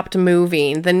stopped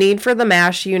moving, the need for the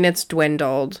MASH units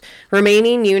dwindled.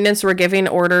 Remaining units were giving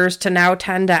orders to now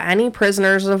tend to any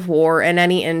prisoners of war and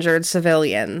any injured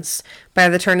civilians. By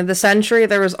the turn of the century,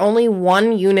 there was only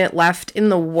 1 unit left in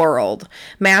the world.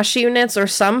 MASH units, or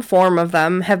some form of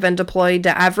them, have been deployed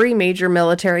to every major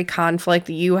military conflict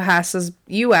the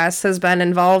U.S. has been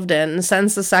involved in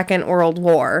since the Second World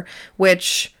War,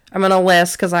 which I'm going to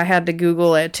list because I had to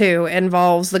Google it too,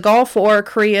 involves the Gulf War,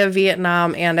 Korea,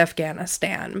 Vietnam, and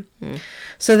Afghanistan.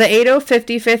 So the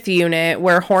 8055th Unit,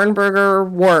 where Hornberger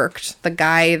worked, the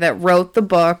guy that wrote the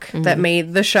book that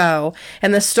made the show,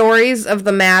 and the stories of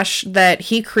the MASH that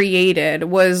he created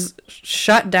was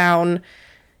shut down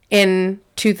in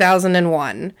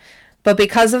 2001. But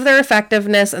because of their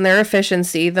effectiveness and their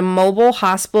efficiency, the mobile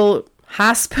hospital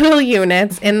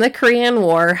units in the Korean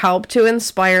War helped to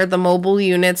inspire the mobile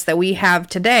units that we have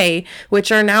today,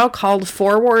 which are now called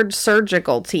forward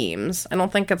surgical teams. I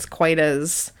don't think it's quite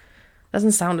as...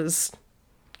 doesn't sound as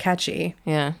catchy.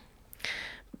 Yeah.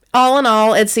 All in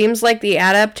all, it seems like the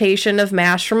adaptation of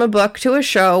MASH from a book to a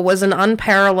show was an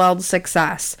unparalleled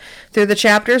success. Through the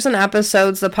chapters and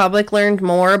episodes, the public learned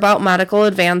more about medical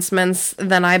advancements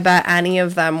than I bet any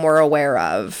of them were aware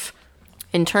of.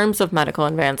 In terms of medical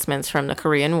advancements from the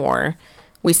Korean War,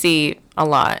 we see a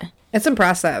lot. It's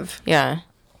impressive. Yeah.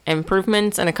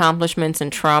 Improvements and accomplishments in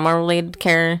trauma-related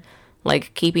care,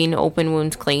 like keeping open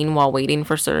wounds clean while waiting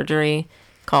for surgery,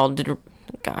 called,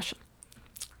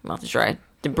 mouth is dry,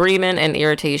 debridement and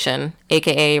irritation,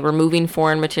 aka removing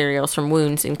foreign materials from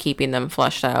wounds and keeping them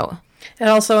flushed out. It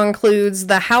also includes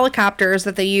the helicopters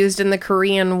that they used in the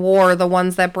Korean War, the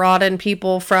ones that brought in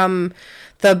people from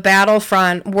the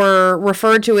battlefront were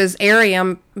referred to as air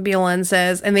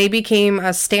ambulances, and they became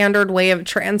a standard way of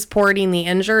transporting the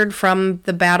injured from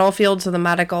the battlefield to the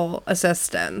medical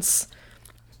assistance.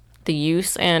 The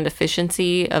use and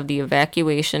efficiency of the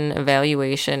evacuation,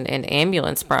 evaluation, and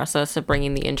ambulance process of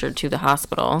bringing the injured to the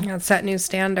hospital. That set new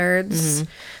standards.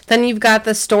 Then you've got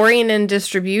the storing and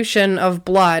distribution of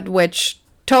blood, which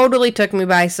totally took me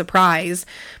by surprise.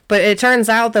 But it turns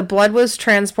out that blood was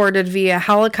transported via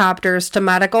helicopters to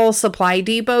medical supply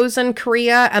depots in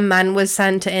Korea and then was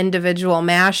sent to individual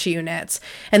MASH units.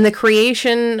 And the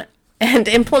creation and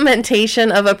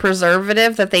implementation of a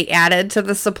preservative that they added to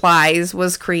the supplies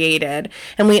was created.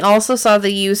 And we also saw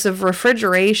the use of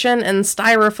refrigeration and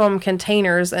styrofoam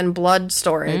containers and blood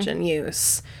storage in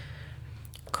use.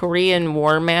 Korean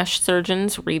War MASH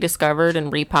surgeons rediscovered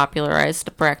and repopularized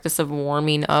the practice of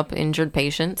warming up injured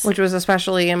patients, which was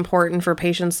especially important for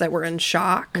patients that were in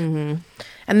shock.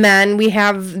 And then we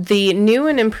have the new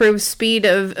and improved speed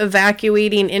of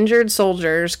evacuating injured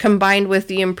soldiers combined with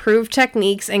the improved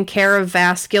techniques and care of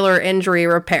vascular injury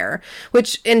repair,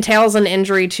 which entails an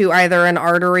injury to either an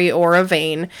artery or a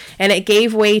vein. And it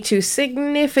gave way to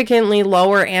significantly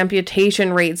lower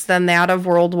amputation rates than that of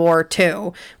World War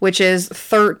II, which is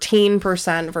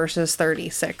 13% versus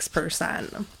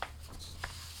 36%.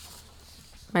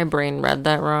 My brain read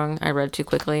that wrong. I read too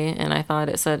quickly, and I thought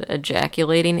it said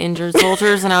ejaculating injured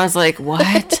soldiers, and I was like,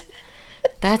 what?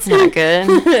 That's not good.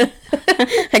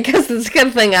 I guess it's a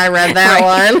good thing I read that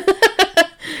one.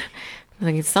 I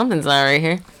think something's not right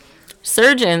here.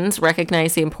 Surgeons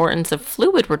recognize the importance of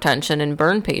fluid retention in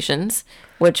burn patients,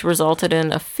 which resulted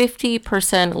in a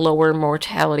 50% lower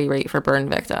mortality rate for burn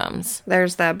victims.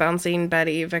 There's that bouncing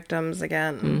Betty victims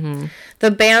again.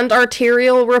 The band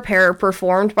arterial repair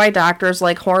performed by doctors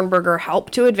like Hornberger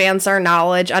helped to advance our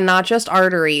knowledge on not just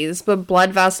arteries, but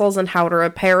blood vessels and how to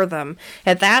repair them.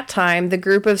 At that time, the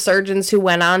group of surgeons who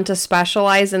went on to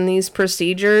specialize in these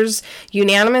procedures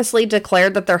unanimously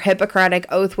declared that their Hippocratic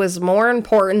Oath was more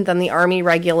important than the Army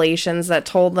regulations that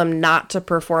told them not to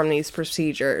perform these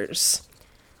procedures.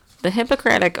 The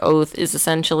Hippocratic Oath is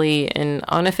essentially an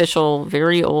unofficial,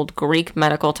 very old Greek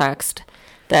medical text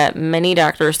that many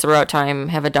doctors throughout time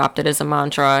have adopted as a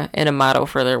mantra and a motto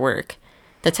for their work.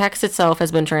 The text itself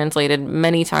has been translated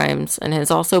many times and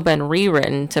has also been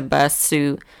rewritten to best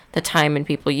suit the time and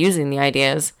people using the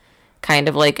ideas, kind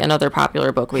of like another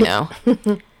popular book we know.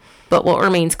 But what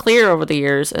remains clear over the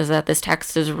years is that this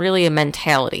text is really a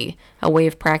mentality, a way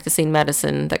of practicing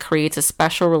medicine that creates a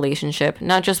special relationship,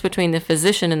 not just between the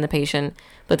physician and the patient,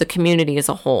 but the community as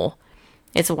a whole.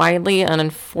 It's widely and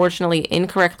unfortunately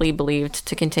incorrectly believed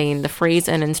to contain the phrase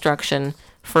and instruction,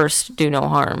 "First, do no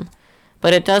harm."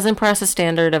 But it does impress a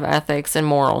standard of ethics and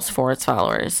morals for its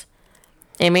followers.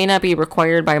 It may not be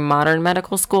required by modern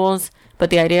medical schools, but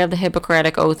the idea of the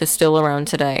Hippocratic Oath is still around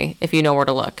today, if you know where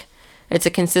to look. It's a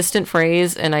consistent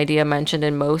phrase, an idea mentioned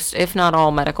in most, if not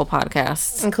all, medical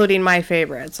podcasts. Including my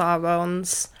favorite,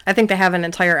 Sawbones. I think they have an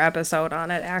entire episode on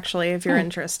it, actually, if you're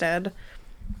interested.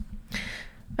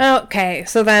 Okay,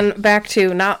 so then back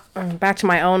to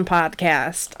my own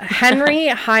podcast. Henry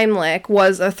Heimlich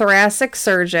was a thoracic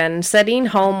surgeon sitting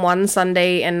home one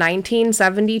Sunday in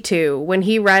 1972 when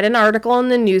he read an article in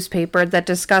the newspaper that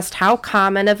discussed how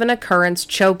common of an occurrence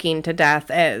choking to death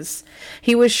is.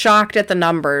 He was shocked at the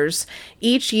numbers.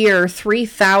 Each year,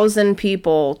 3,000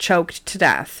 people choked to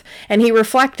death. And he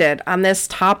reflected on this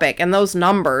topic and those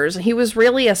numbers. He was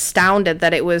really astounded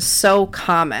that it was so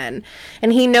common.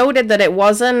 And he noted that it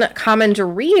wasn't common to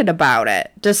read about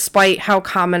it, despite how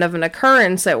common of an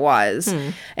occurrence it was.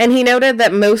 And he noted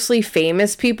that mostly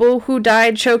famous people who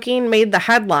died choking made the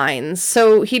headlines.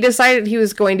 So he decided he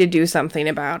was going to do something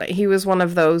about it. He was one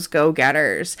of those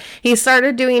go-getters. He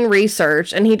started doing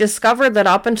research, and he discovered that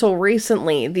up until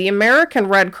recently, the American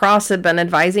Red Cross had been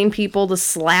advising people to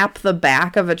slap the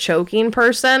back of a choking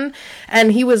person,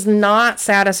 and he was not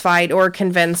satisfied or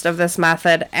convinced of this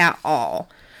method at all.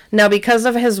 Now, because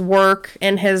of his work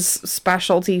in his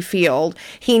specialty field,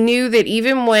 he knew that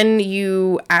even when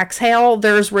you exhale,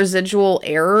 there's residual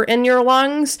air in your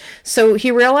lungs. So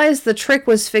he realized the trick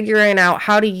was figuring out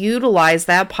how to utilize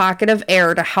that pocket of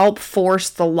air to help force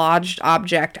the lodged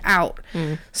object out.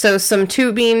 So some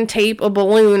tubing, tape, a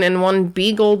balloon, and one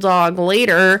beagle dog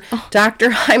later, Dr.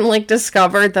 Heimlich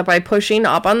discovered that by pushing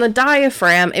up on the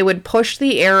diaphragm, it would push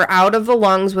the air out of the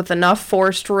lungs with enough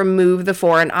force to remove the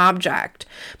foreign object.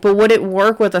 But would it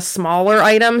work with a smaller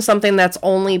item, something that's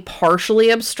only partially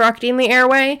obstructing the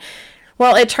airway?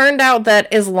 Well, it turned out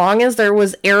that as long as there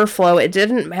was airflow, it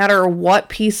didn't matter what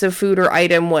piece of food or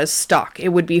item was stuck. It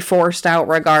would be forced out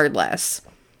regardless.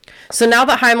 So now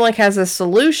that Heimlich has a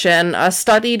solution, a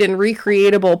studied and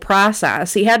recreatable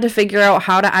process, he had to figure out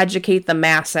how to educate the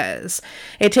masses.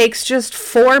 It takes just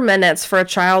 4 minutes for a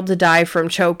child to die from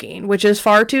choking, which is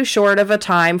far too short of a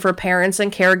time for parents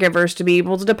and caregivers to be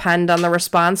able to depend on the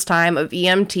response time of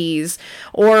EMTs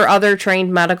or other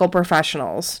trained medical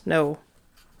professionals. No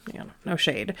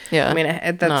shade. Yeah. I mean,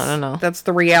 No. That's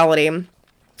the reality.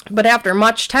 But after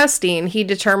much testing, he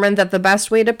determined that the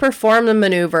best way to perform the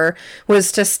maneuver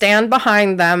was to stand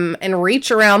behind them and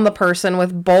reach around the person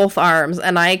with both arms.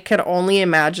 And I could only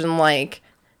imagine, like,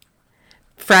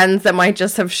 friends that might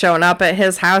just have shown up at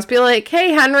his house be like,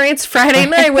 "Hey, Henry, it's Friday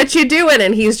night. What you doing?"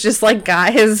 And he's just, like,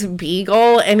 got his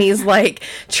beagle, and he's, like,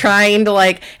 trying to,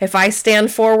 like, if I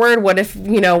stand forward, what if,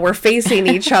 we're facing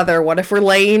each other? What if we're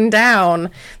laying down?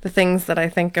 The things that I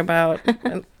think about.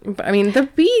 I mean, the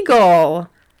beagle.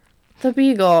 The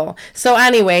beagle. So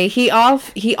anyway, he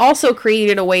also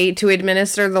created a way to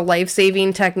administer the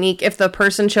life-saving technique if the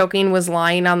person choking was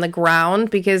lying on the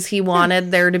ground, because he wanted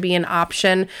there to be an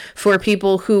option for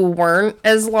people who weren't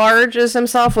as large as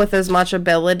himself with as much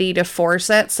ability to force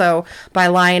it. So by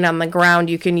lying on the ground,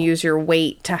 you can use your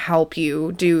weight to help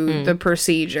you do the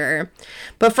procedure.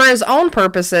 But for his own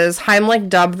purposes, Heimlich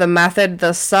dubbed the method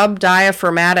the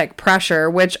subdiaphragmatic pressure,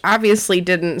 which obviously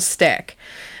didn't stick.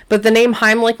 But the name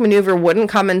Heimlich maneuver wouldn't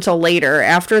come until later,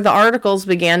 after the articles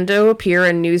began to appear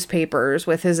in newspapers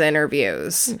with his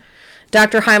interviews.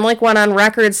 Dr. Heimlich went on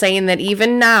record saying that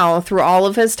even now, through all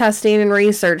of his testing and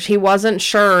research, he wasn't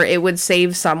sure it would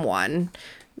save someone.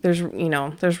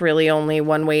 There's really only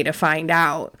one way to find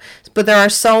out. But there are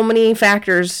so many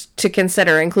factors to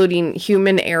consider, including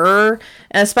human error,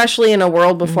 especially in a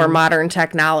world before modern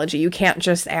technology. You can't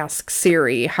just ask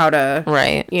Siri how to,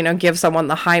 give someone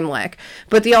the Heimlich.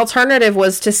 But the alternative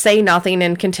was to say nothing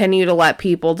and continue to let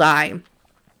people die.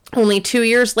 Only 2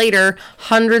 years later,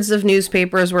 hundreds of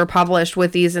newspapers were published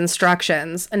with these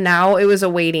instructions, and now it was a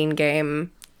waiting game.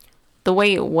 The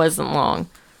wait wasn't long.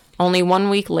 Only 1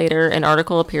 week later, an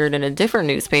article appeared in a different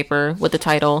newspaper with the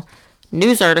title,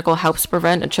 "News article helps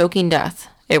prevent a choking death.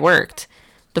 It worked."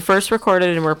 The first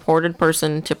recorded and reported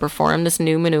person to perform this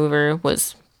new maneuver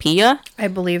was Pia? I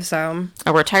believe so.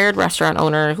 A retired restaurant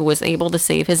owner who was able to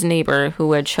save his neighbor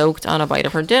who had choked on a bite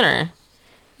of her dinner.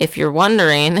 If you're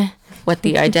wondering what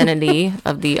the identity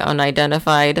of the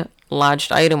unidentified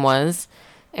lodged item was,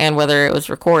 and whether it was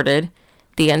recorded,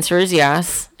 the answer is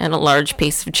yes, and a large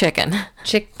piece of chicken.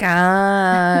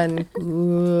 Chicken.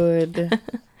 Good.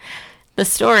 The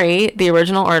story, the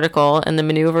original article, and the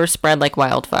maneuver spread like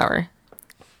wildfire.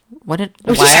 What did...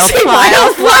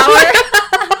 Wildflower?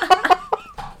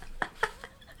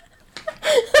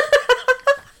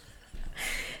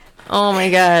 Oh my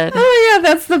god. Oh my god,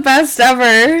 that's the best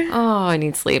ever. Oh, I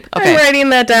need sleep. Okay. I'm writing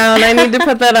that down. I need to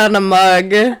put that on a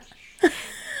mug.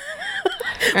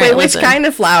 Wait, which kind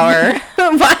of flour?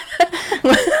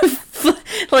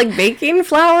 Like baking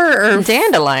flour or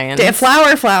dandelions?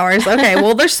 Flowers. Okay,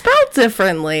 well they're spelled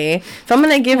differently. If I'm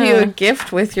gonna give you a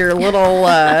gift with your little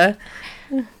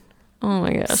Oh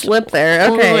my gosh. slip there.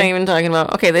 What am I Okay. even talking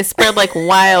about? Okay, they spread like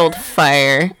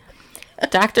wildfire.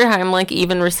 Dr. Heimlich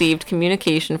even received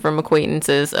communication from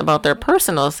acquaintances about their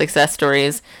personal success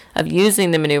stories of using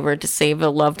the maneuver to save a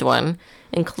loved one,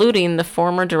 including the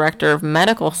former director of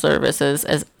medical services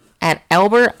at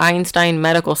Albert Einstein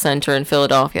Medical Center in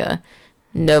Philadelphia.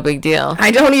 No big deal.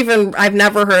 I've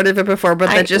never heard of it before, but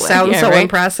that just sounds so right?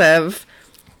 impressive.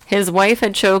 His wife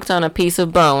had choked on a piece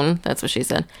of bone. That's what she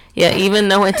said. Yeah, even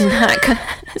though it did not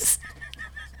cause...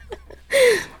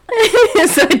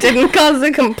 So it didn't cause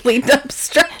a complete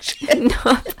obstruction.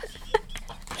 No.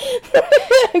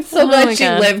 I'm so Oh my glad she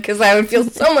God. lived because I would feel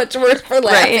so much worse for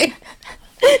laughing.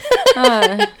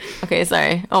 Okay,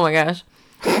 sorry. Oh my gosh.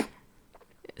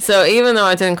 So even though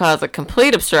it didn't cause a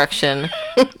complete obstruction,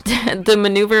 the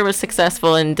maneuver was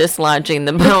successful in dislodging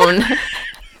the bone.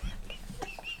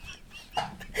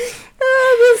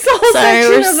 This whole Sorry,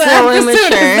 section we're of the so episode is immature.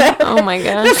 that. Oh my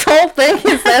gosh. This whole thing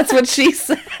is that's what she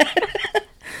said.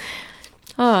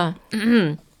 Oh.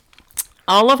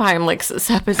 All of Heimlich's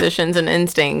suppositions and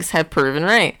instincts have proven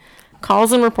right.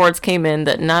 Calls and reports came in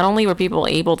that not only were people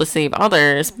able to save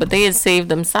others, but they had saved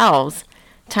themselves.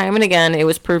 Time and again, it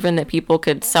was proven that people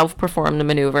could self-perform the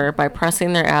maneuver by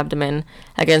pressing their abdomen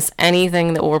against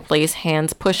anything that will replace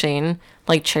hands pushing,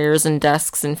 like chairs and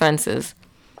desks and fences.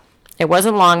 It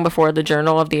wasn't long before the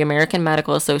Journal of the American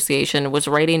Medical Association was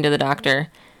writing to the doctor,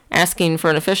 asking for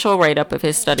an official write-up of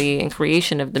his study and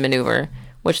creation of the maneuver,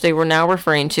 which they were now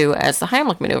referring to as the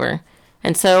Heimlich maneuver.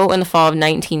 And so, in the fall of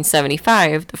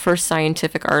 1975, the first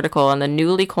scientific article on the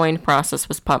newly coined process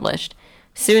was published.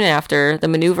 Soon after, the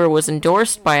maneuver was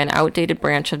endorsed by an outdated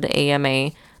branch of the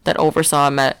AMA that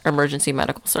oversaw emergency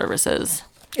medical services.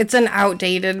 It's an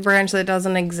outdated branch that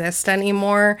doesn't exist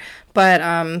anymore,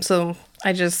 but so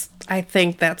I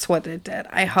think that's what it did.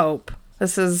 I hope.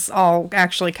 This is all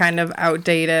actually kind of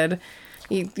outdated.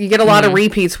 You get a lot of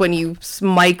repeats when you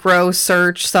micro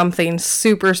search something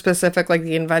super specific like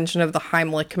the invention of the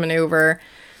Heimlich maneuver.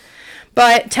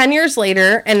 But 10 years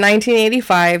later, in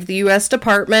 1985, the U.S.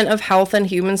 Department of Health and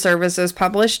Human Services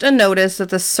published a notice that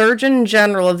the Surgeon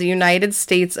General of the United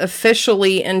States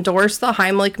officially endorsed the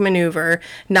Heimlich maneuver,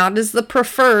 not as the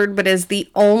preferred, but as the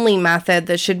only method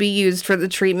that should be used for the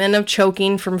treatment of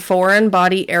choking from foreign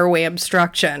body airway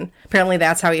obstruction. Apparently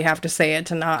that's how you have to say it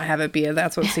to not have it be a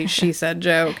that's what she said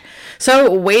joke.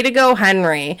 So, way to go,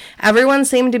 Henry. Everyone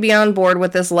seemed to be on board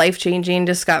with this life-changing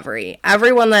discovery.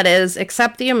 Everyone, that is,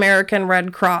 except the American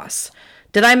Red Cross.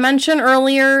 Did I mention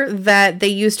earlier that they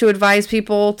used to advise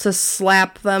people to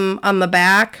slap them on the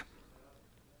back?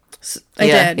 I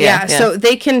did, yeah. So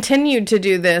they continued to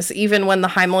do this even when the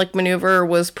Heimlich maneuver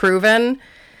was proven.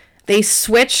 They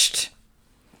switched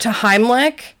to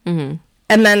Heimlich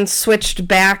and then switched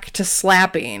back to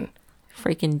slapping.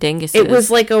 Freaking dinguses. It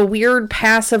was like a weird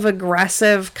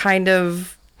passive-aggressive kind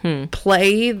of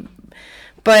play.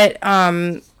 But,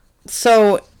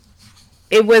 so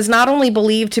it was not only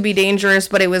believed to be dangerous,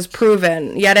 but it was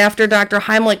proven. Yet after Dr.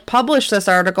 Heimlich published this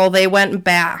article, they went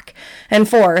back and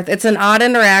forth. It's an odd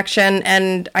interaction,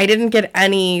 and I didn't get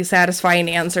any satisfying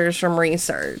answers from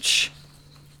research.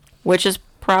 Which is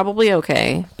probably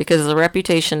okay, because the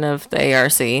reputation of the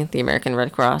ARC, the American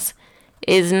Red Cross,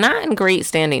 is not in great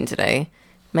standing today.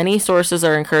 Many sources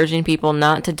are encouraging people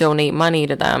not to donate money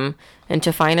to them and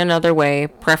to find another way,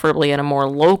 preferably on a more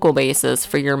local basis,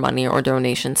 for your money or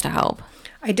donations to help.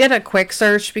 I did a quick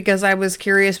search because I was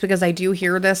curious, because I do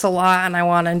hear this a lot and I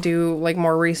want to do like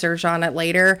more research on it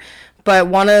later. But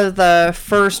one of the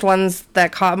first ones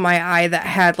that caught my eye that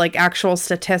had like actual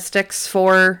statistics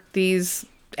for these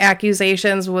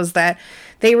accusations was that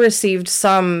they received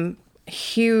some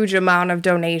huge amount of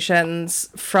donations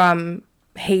from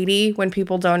Haiti when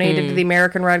people donated to the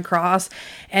American Red Cross.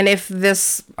 And if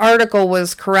this article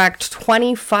was correct,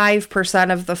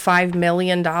 25% of the $5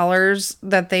 million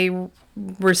that they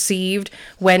received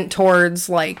went towards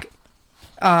like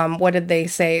what did they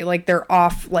say, like they're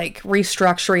off, like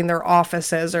restructuring their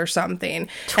offices or something.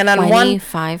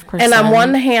 25%. And on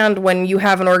one hand, when you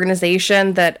have an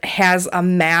organization that has a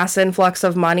mass influx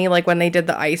of money, like when they did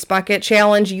the ice bucket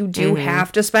challenge, you do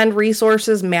have to spend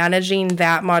resources managing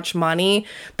that much money.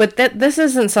 But this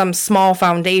isn't some small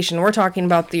foundation. We're talking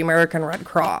about the American Red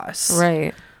Cross.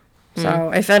 Right.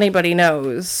 So if anybody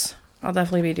knows, I'll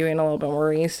definitely be doing a little bit more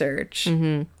research.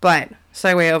 But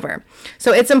So way over.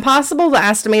 So it's impossible to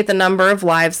estimate the number of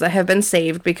lives that have been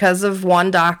saved because of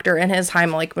one doctor and his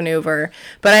Heimlich maneuver,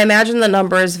 but I imagine the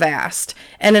number is vast.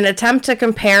 In an attempt to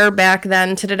compare back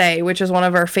then to today, which is one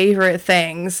of our favorite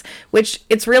things, which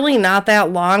it's really not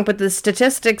that long, but the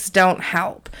statistics don't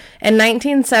help. In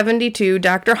 1972,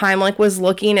 Dr. Heimlich was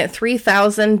looking at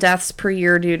 3,000 deaths per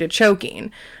year due to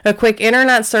choking. A quick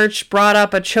internet search brought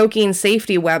up a choking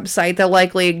safety website that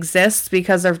likely exists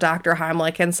because of Dr.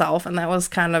 Heimlich himself, and that was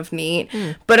kind of neat.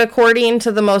 But according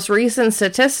to the most recent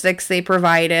statistics they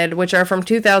provided, which are from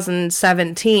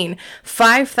 2017,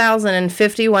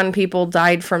 5,051 people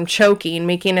died from choking,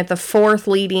 making it the fourth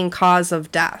leading cause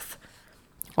of death.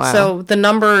 Wow. So the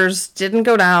numbers didn't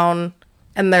go down,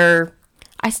 and they're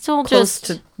I still close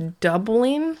just to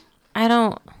doubling.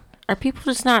 Are people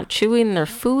just not chewing their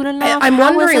food enough? I'm How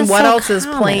is wondering this what so else is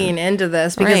common? playing into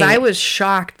this, because Right. I was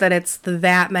shocked that it's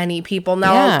that many people.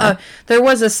 Now, Yeah. there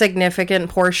was a significant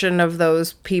portion of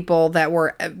those people that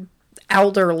were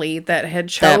elderly that had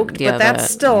choked, yeah, but that's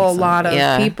that still a makes lot of sense.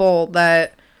 Yeah. people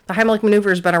that the Heimlich maneuver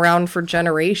has been around for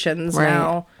generations Right.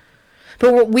 now.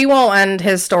 But we won't end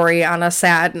his story on a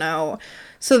sad note.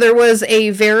 So there was a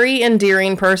very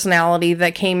endearing personality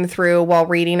that came through while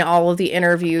reading all of the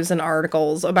interviews and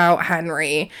articles about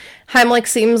Henry. Heimlich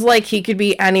seems like he could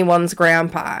be anyone's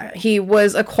grandpa. He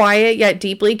was a quiet yet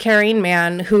deeply caring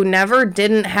man who never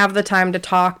didn't have the time to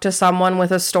talk to someone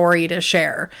with a story to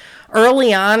share.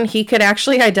 Early on, he could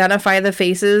actually identify the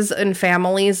faces and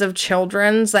families of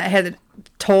children that had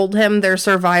told him their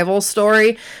survival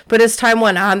story, but as time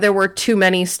went on, there were too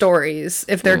many stories,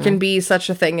 if there can be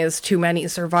such a thing as too many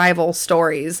survival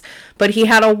stories. But he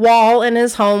had a wall in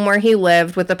his home where he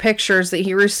lived with the pictures that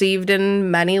he received in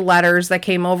many letters that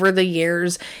came over the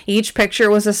years. Each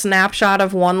picture was a snapshot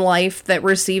of one life that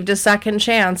received a second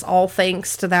chance, all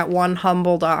thanks to that one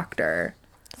humble doctor.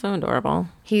 So adorable.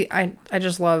 I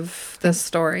just love this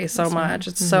story so much.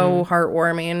 It's so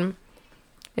heartwarming.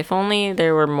 If only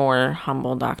there were more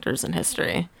humble doctors in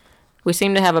history. We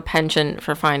seem to have a penchant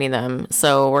for finding them,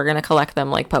 so we're going to collect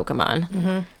them like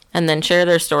Pokemon. And then share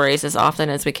their stories as often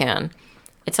as we can.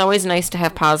 It's always nice to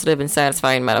have positive and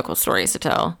satisfying medical stories to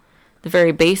tell. The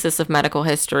very basis of medical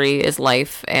history is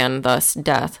life and thus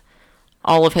death.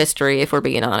 All of history, if we're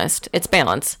being honest. It's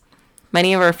balance.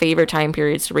 Many of our favorite time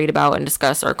periods to read about and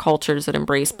discuss are cultures that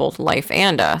embrace both life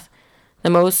and death.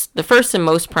 The first and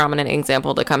most prominent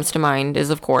example that comes to mind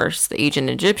is, of course, the ancient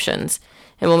Egyptians.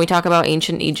 And when we talk about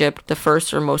ancient Egypt, the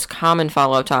first or most common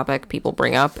follow-up topic people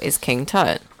bring up is King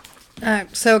Tut.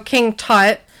 So King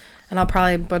Tut, and I'll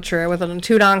probably butcher it with a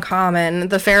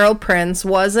Tutankhamun, the pharaoh prince,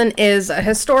 was and is a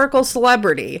historical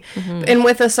celebrity. And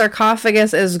with a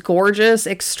sarcophagus as gorgeous,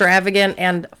 extravagant,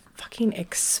 and fucking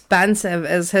expensive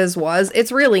as his was,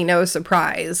 it's really no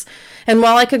surprise. And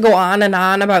while I could go on and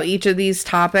on about each of these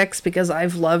topics, because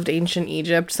I've loved ancient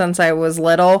Egypt since I was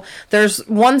little, there's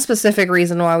one specific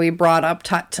reason why we brought up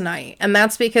Tut tonight, and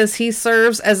that's because he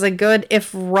serves as a good,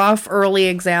 if rough, early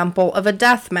example of a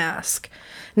death mask.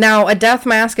 Now, a death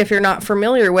mask, if you're not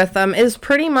familiar with them, is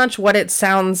pretty much what it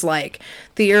sounds like.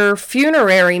 They're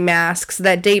funerary masks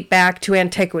that date back to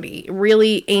antiquity,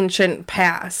 really ancient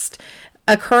past.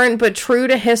 A current but true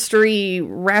to history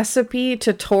recipe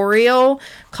tutorial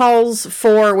calls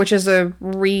for, which is a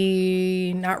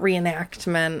not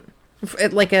reenactment,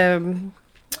 like a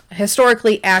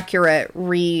historically accurate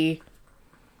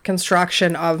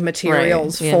reconstruction of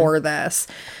materials for this.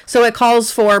 So it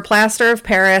calls for plaster of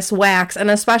Paris, wax,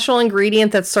 and a special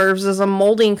ingredient that serves as a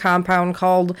molding compound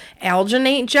called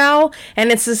alginate gel.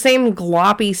 And it's the same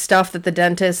gloppy stuff that the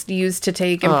dentist used to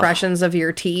take impressions of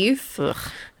your teeth. Ugh.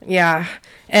 Yeah.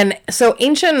 And so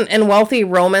ancient and wealthy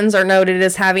Romans are noted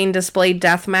as having displayed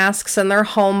death masks in their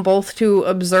home, both to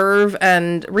observe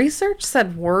and research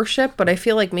said worship, but I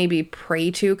feel like maybe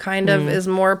pray to kind of is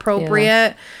more appropriate.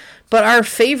 Yeah. But our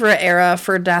favorite era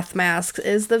for death masks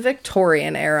is the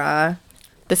Victorian era.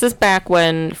 This is back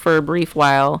when, for a brief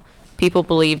while, people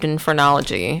believed in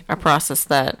phrenology, a process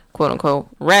that, quote-unquote,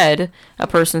 read a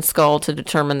person's skull to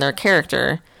determine their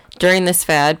character. During this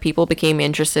fad, people became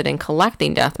interested in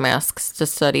collecting death masks to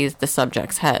study the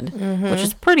subject's head, which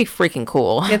is pretty freaking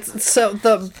cool. It's so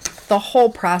the whole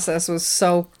process was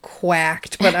so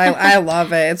quacked, but I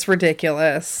love it. It's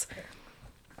ridiculous.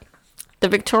 The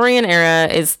Victorian era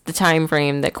is the time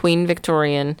frame that Queen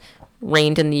Victoria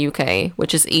reigned in the UK,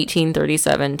 which is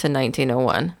 1837 to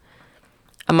 1901.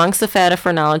 Amongst the fad of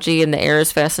phrenology and the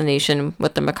era's fascination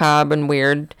with the macabre and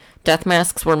weird, death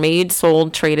masks were made,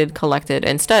 sold, traded, collected,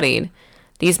 and studied.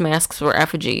 These masks were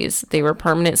effigies. They were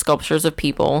permanent sculptures of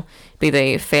people, be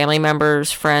they family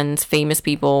members, friends, famous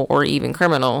people, or even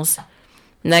criminals.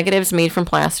 Negatives made from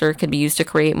plaster could be used to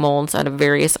create molds out of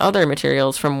various other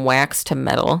materials from wax to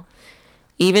metal.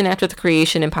 Even after the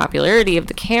creation and popularity of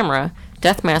the camera,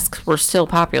 death masks were still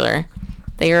popular.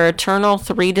 They are eternal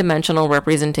three-dimensional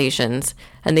representations,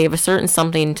 and they have a certain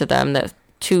something to them that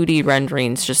 2D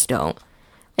renderings just don't.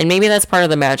 And maybe that's part of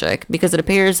the magic, because it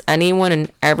appears anyone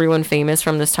and everyone famous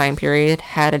from this time period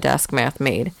had a death mask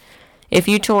made. If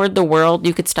you toured the world,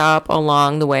 you could stop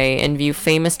along the way and view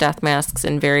famous death masks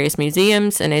in various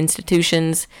museums and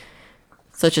institutions,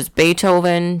 such as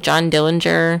Beethoven, John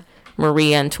Dillinger,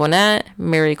 Marie Antoinette,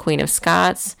 Mary Queen of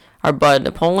Scots, our bud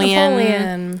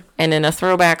Napoleon. And in a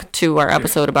throwback to our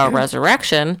episode about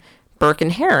resurrection, Burke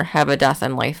and Hare have a death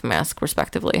and life mask,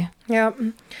 respectively. Yep.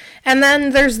 And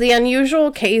then there's the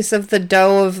unusual case of the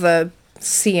doe of the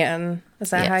Seine.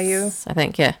 Is that how you? I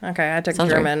think, yeah. Okay, I took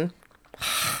German.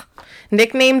 Right.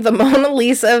 Nicknamed the Mona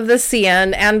Lisa of the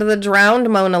Seine and the Drowned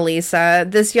Mona Lisa,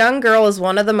 this young girl is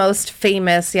one of the most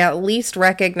famous yet least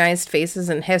recognized faces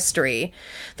in history.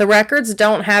 The records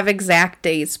don't have exact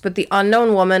dates, but the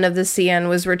unknown woman of the Seine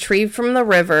was retrieved from the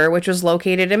river, which was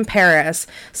located in Paris,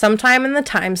 sometime in the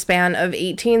time span of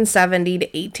 1870 to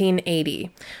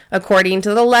 1880. According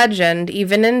to the legend,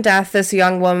 even in death, this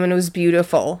young woman was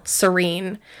beautiful,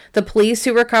 serene. The police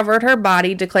who recovered her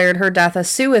body declared her death a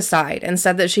suicide and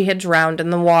said that she had drowned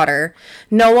in the water.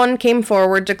 No one came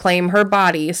forward to claim her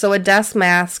body, so a death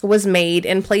mask was made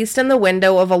and placed in the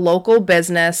window of a local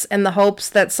business in the hopes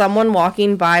that someone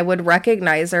walking by would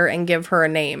recognize her and give her a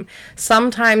name.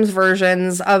 Sometimes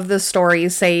versions of the story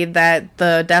say that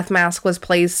the death mask was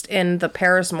placed in the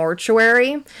Paris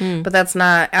mortuary, but that's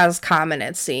not as common,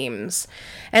 it seems.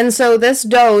 And so this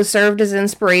doe served as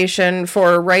inspiration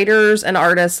for writers and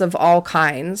artists of all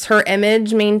kinds. Her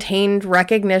image maintained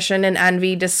recognition and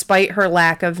envy despite her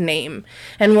lack of name.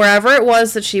 And wherever it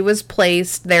was that she was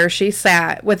placed, there she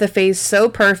sat, with a face so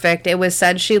perfect it was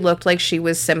said she looked like she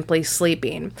was simply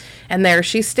sleeping. And there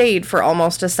she stayed for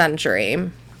almost a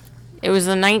century. It was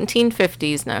the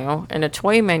 1950s now, and a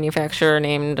toy manufacturer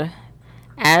named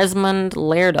Asmund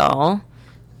Lerdahl,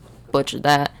 butchered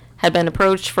that, had been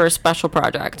approached for a special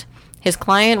project. His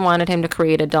client wanted him to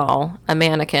create a doll, a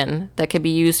mannequin, that could be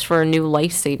used for a new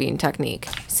life-saving technique,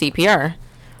 CPR.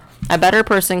 A better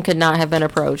person could not have been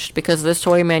approached because this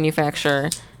toy manufacturer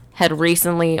had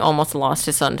recently almost lost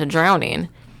his son to drowning.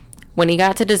 When he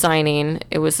got to designing,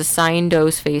 it was the cyan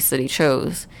doe's face that he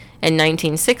chose. In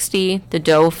 1960, the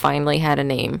doe finally had a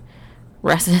name.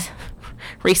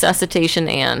 Resuscitation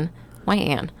Anne. Why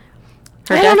Anne?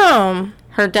 I don't know.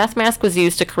 Her death mask was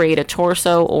used to create a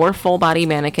torso or full-body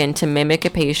mannequin to mimic a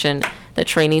patient that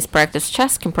trainees practiced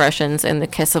chest compressions in the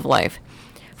kiss of life.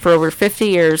 For over 50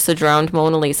 years, the drowned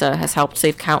Mona Lisa has helped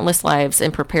save countless lives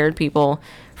and prepared people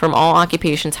from all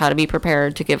occupations how to be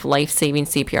prepared to give life-saving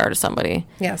CPR to somebody.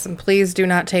 Yes, and please do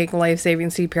not take life-saving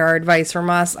CPR advice from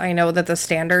us. I know that the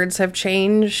standards have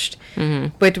changed,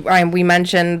 but we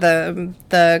mentioned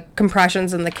the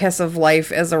compressions and the kiss of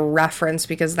life as a reference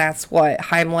because that's what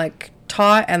Heimlich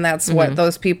taught, and that's what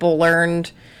those people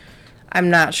learned. I'm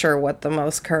not sure what the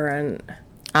most current...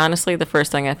 Honestly, the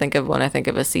first thing I think of when I think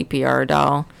of a CPR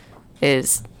doll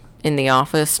is in The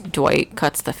Office, Dwight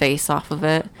cuts the face off of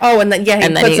it. Oh, and then, he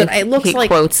puts it... It looks like...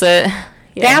 He quotes it.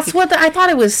 Yeah, I thought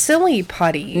it was Silly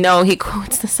Putty. No, he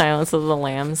quotes the Silence of the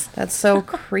Lambs. That's so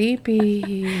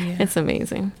creepy. It's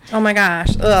amazing. Oh my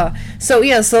gosh. Ugh. So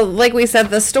like we said,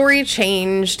 the story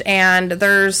changed, and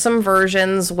there's some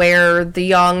versions where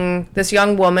this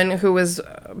young woman who was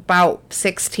about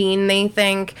 16, they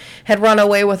think, had run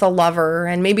away with a lover,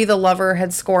 and maybe the lover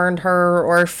had scorned her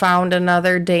or found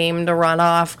another dame to run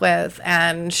off with,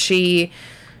 and she,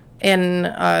 in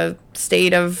a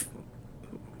state of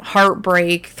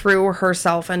heartbreak, threw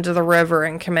herself into the river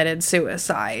and committed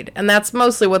suicide. And that's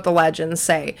mostly what the legends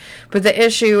say. But the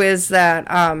issue is that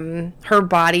her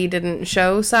body didn't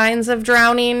show signs of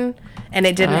drowning, and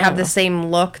it didn't have the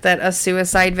same look that a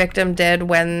suicide victim did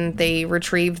when they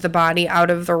retrieved the body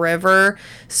out of the river.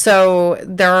 So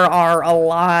there are a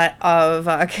lot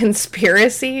of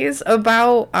conspiracies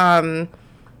about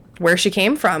where she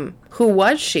came from. Who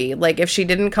was she? Like, if she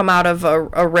didn't come out of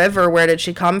a river, where did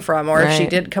she come from? Or if she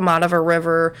did come out of a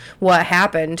river, what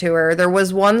happened to her? There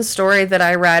was one story that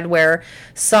I read where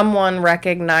someone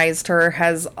recognized her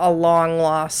as a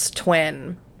long-lost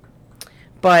twin.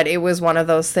 But it was one of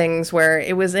those things where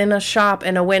it was in a shop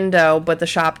in a window, but the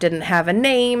shop didn't have a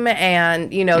name,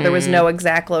 and, there was no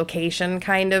exact location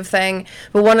kind of thing.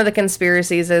 But one of the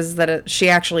conspiracies is that she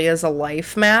actually is a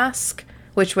life mask,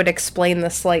 which would explain the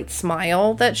slight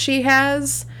smile that she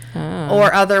has.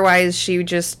 or otherwise she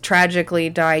just tragically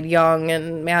died young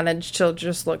and managed to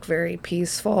just look very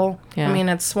peaceful. Yeah. I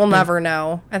mean, we'll never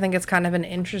know. I think it's kind of an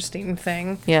interesting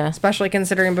thing. Yeah. Especially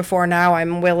considering before now,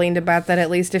 I'm willing to bet that at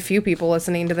least a few people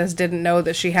listening to this didn't know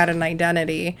that she had an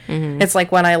identity. It's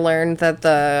like when I learned that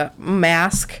the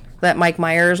mask that Mike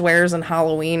Myers wears in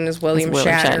Halloween is William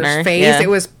Shatner's face. Yeah. It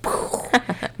was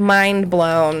mind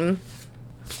blown.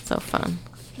 So fun.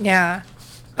 Yeah.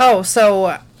 Oh,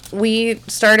 so we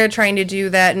started trying to do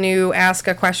that new Ask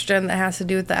a Question that has to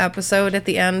do with the episode at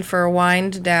the end for a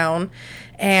wind down.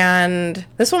 And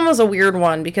this one was a weird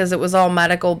one because it was all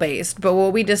medical based. But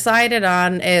what we decided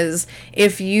on is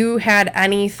if you had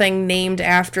anything named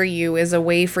after you as a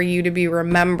way for you to be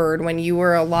remembered when you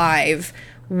were alive,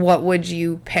 what would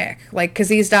you pick? Like, because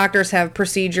these doctors have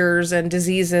procedures and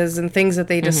diseases and things that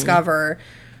they discover.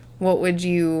 What would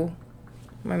you...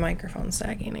 My microphone's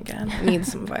sagging again. I need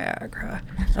some Viagra.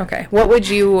 Okay. What would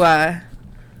you... Well,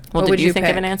 what would you think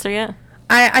pick? of an answer yet?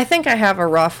 I think I have a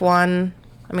rough one.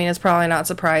 I mean, it's probably not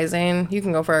surprising. You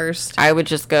can go first. I would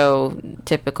just go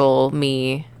typical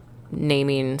me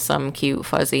naming some cute,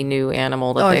 fuzzy new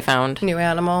animal that they found. New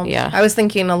animal. Yeah. I was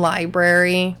thinking a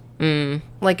library.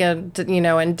 Like in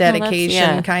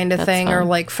dedication kind of that's thing. fun. Or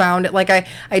like found it. Like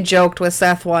I joked with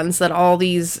Seth once that all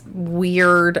these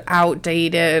weird,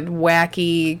 outdated,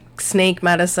 wacky snake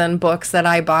medicine books that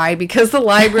I buy because the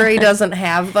library doesn't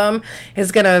have them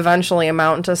is going to eventually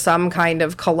amount to some kind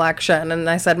of collection. And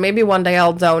I said, maybe one day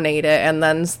I'll donate it and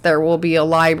then there will be a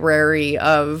library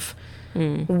of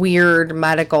weird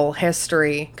medical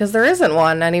history. Because there isn't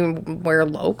one anywhere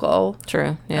local.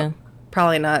 True, yeah.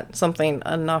 Probably not something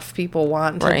enough people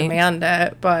want to Right. demand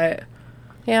it, but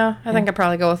yeah, I think I'd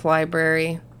probably go with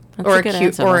library. That's or a good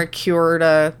answer, or though. a cure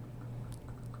to...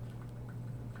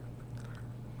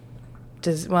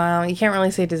 Well, you can't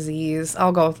really say disease.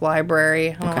 I'll go with library.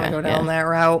 I don't want Okay, to go down yeah. that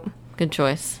route. Good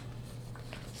choice.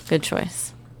 Good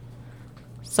choice.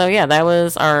 So, yeah, that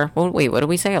was our... Wait, what did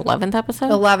we say? 11th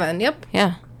episode? 11, yep.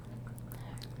 Yeah.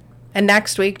 And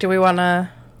next week, do we want to...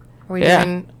 Are we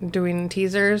Yeah. doing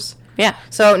teasers? Yeah.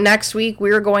 So next week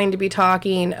we're going to be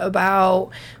talking about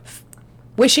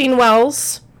wishing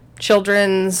wells,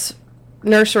 children's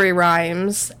nursery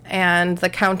rhymes, and the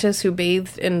Countess Who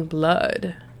Bathed in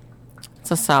Blood.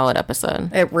 It's a solid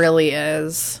episode. It really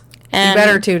is. And You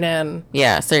better tune in.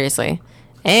 Yeah, seriously.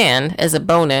 And as a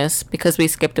bonus, because we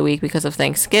skipped a week because of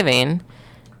Thanksgiving,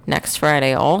 next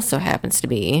Friday also happens to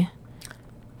be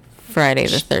Friday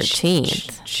the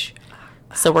 13th.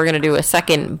 So we're going to do a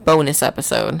second bonus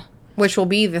episode. Which will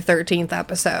be the 13th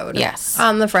episode. Yes.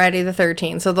 On the Friday the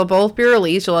 13th. So they'll both be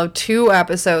released. You'll have 2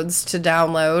 episodes to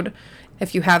download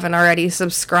if you haven't already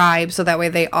subscribed. So that way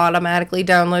they automatically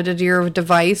download to your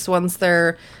device once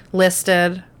they're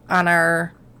listed on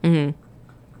our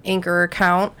Anchor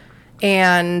account.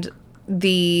 And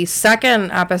the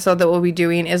second episode that we'll be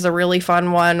doing is a really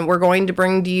fun one. We're going to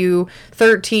bring to you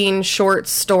 13 short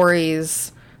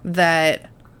stories that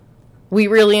we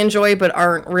really enjoy but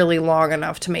aren't really long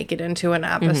enough to make it into an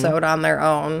episode on their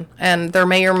own. And there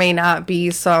may or may not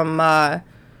be some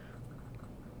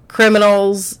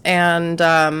criminals and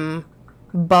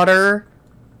Butter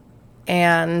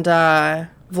and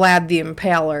Vlad the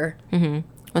Impaler.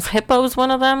 Was Hippos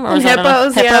one of them? Or was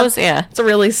Hippos, that Hippos, yeah. It's a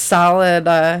really solid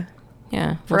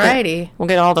Yeah. variety. We'll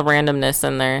get all the randomness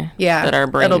in there. Yeah, That our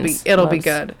brains it'll be loves.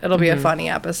 good. It'll be a funny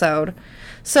episode.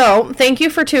 So, thank you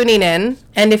for tuning in.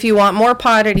 And if you want more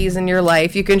poddities in your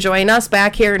life, you can join us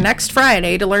back here next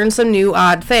Friday to learn some new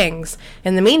odd things.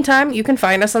 In the meantime, you can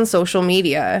find us on social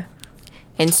media.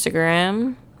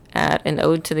 Instagram at An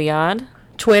Ode to the Odd.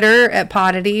 Twitter at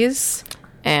Poddities.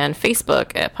 And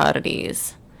Facebook at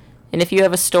Poddities. And if you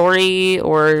have a story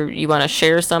or you want to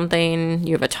share something,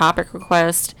 you have a topic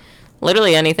request,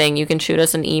 literally anything, you can shoot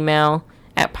us an email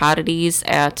at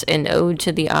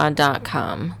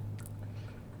poddities@anodetotheodd.com.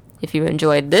 If you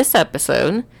enjoyed this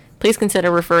episode, please consider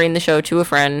referring the show to a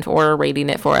friend or rating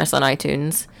it for us on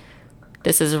iTunes.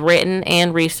 This is written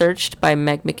and researched by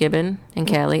Meg McKibben and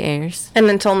Callie Ayers. And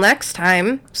until next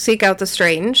time, seek out the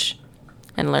strange.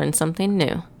 And learn something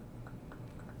new.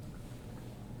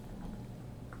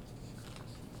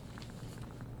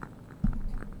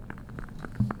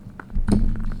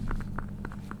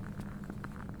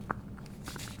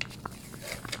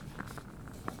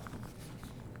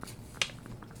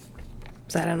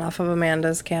 Is that enough of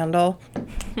Amanda's candle?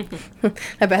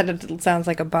 I bet it sounds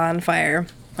like a bonfire.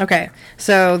 Okay,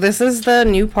 so this is the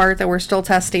new part that we're still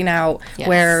testing out, Yes.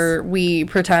 where we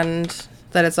pretend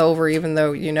that it's over, even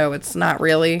though, it's not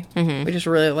really. We just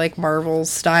really like Marvel's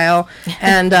style.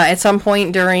 And at some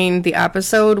point during the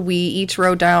episode, we each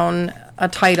wrote down a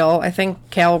title. I think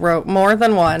Cal wrote more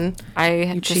than one.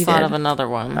 I just thought of another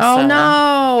one. Oh, so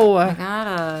no. I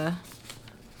gotta...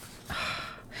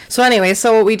 So anyway,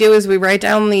 so what we do is we write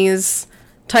down these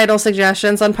title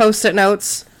suggestions on Post-it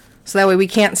notes, so that way we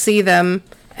can't see them.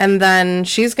 And then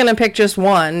she's going to pick just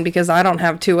one, because I don't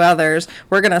have two others.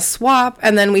 We're going to swap,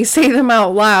 and then we say them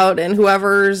out loud, and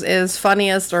whoever's is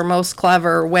funniest or most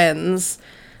clever wins.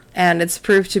 And it's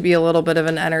proved to be a little bit of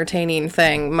an entertaining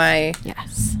thing.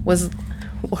 Yes. Was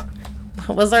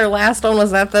our last one,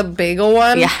 was that the bagel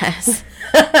one? Yes.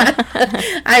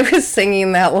 I was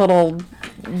singing that little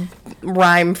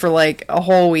rhyme for like a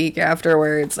whole week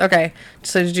afterwards. Okay,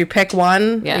 so did you pick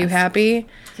one? Yes. Are you happy?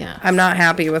 Yeah. I'm not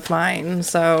happy with mine,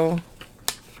 so...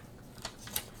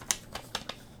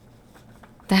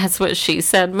 That's what she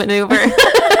said maneuver.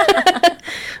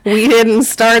 We didn't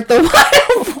start the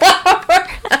wildflower.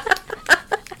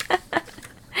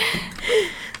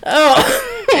 Oh.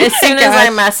 As soon as I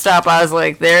messed up, I was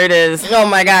like, there it is. Oh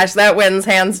my gosh, that wins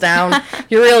hands down.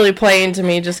 You're really playing to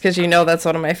me just because you know that's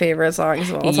one of my favorite songs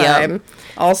of all time. Yep.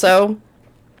 Also,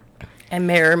 I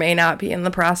may or may not be in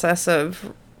the process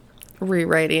of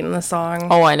rewriting the song.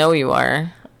 Oh, I know you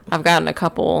are. I've gotten a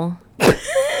couple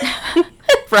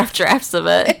rough drafts of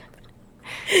it.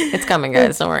 It's coming,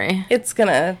 guys. Don't worry. It's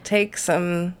gonna take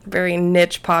some very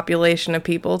niche population of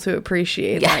people to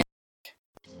appreciate that.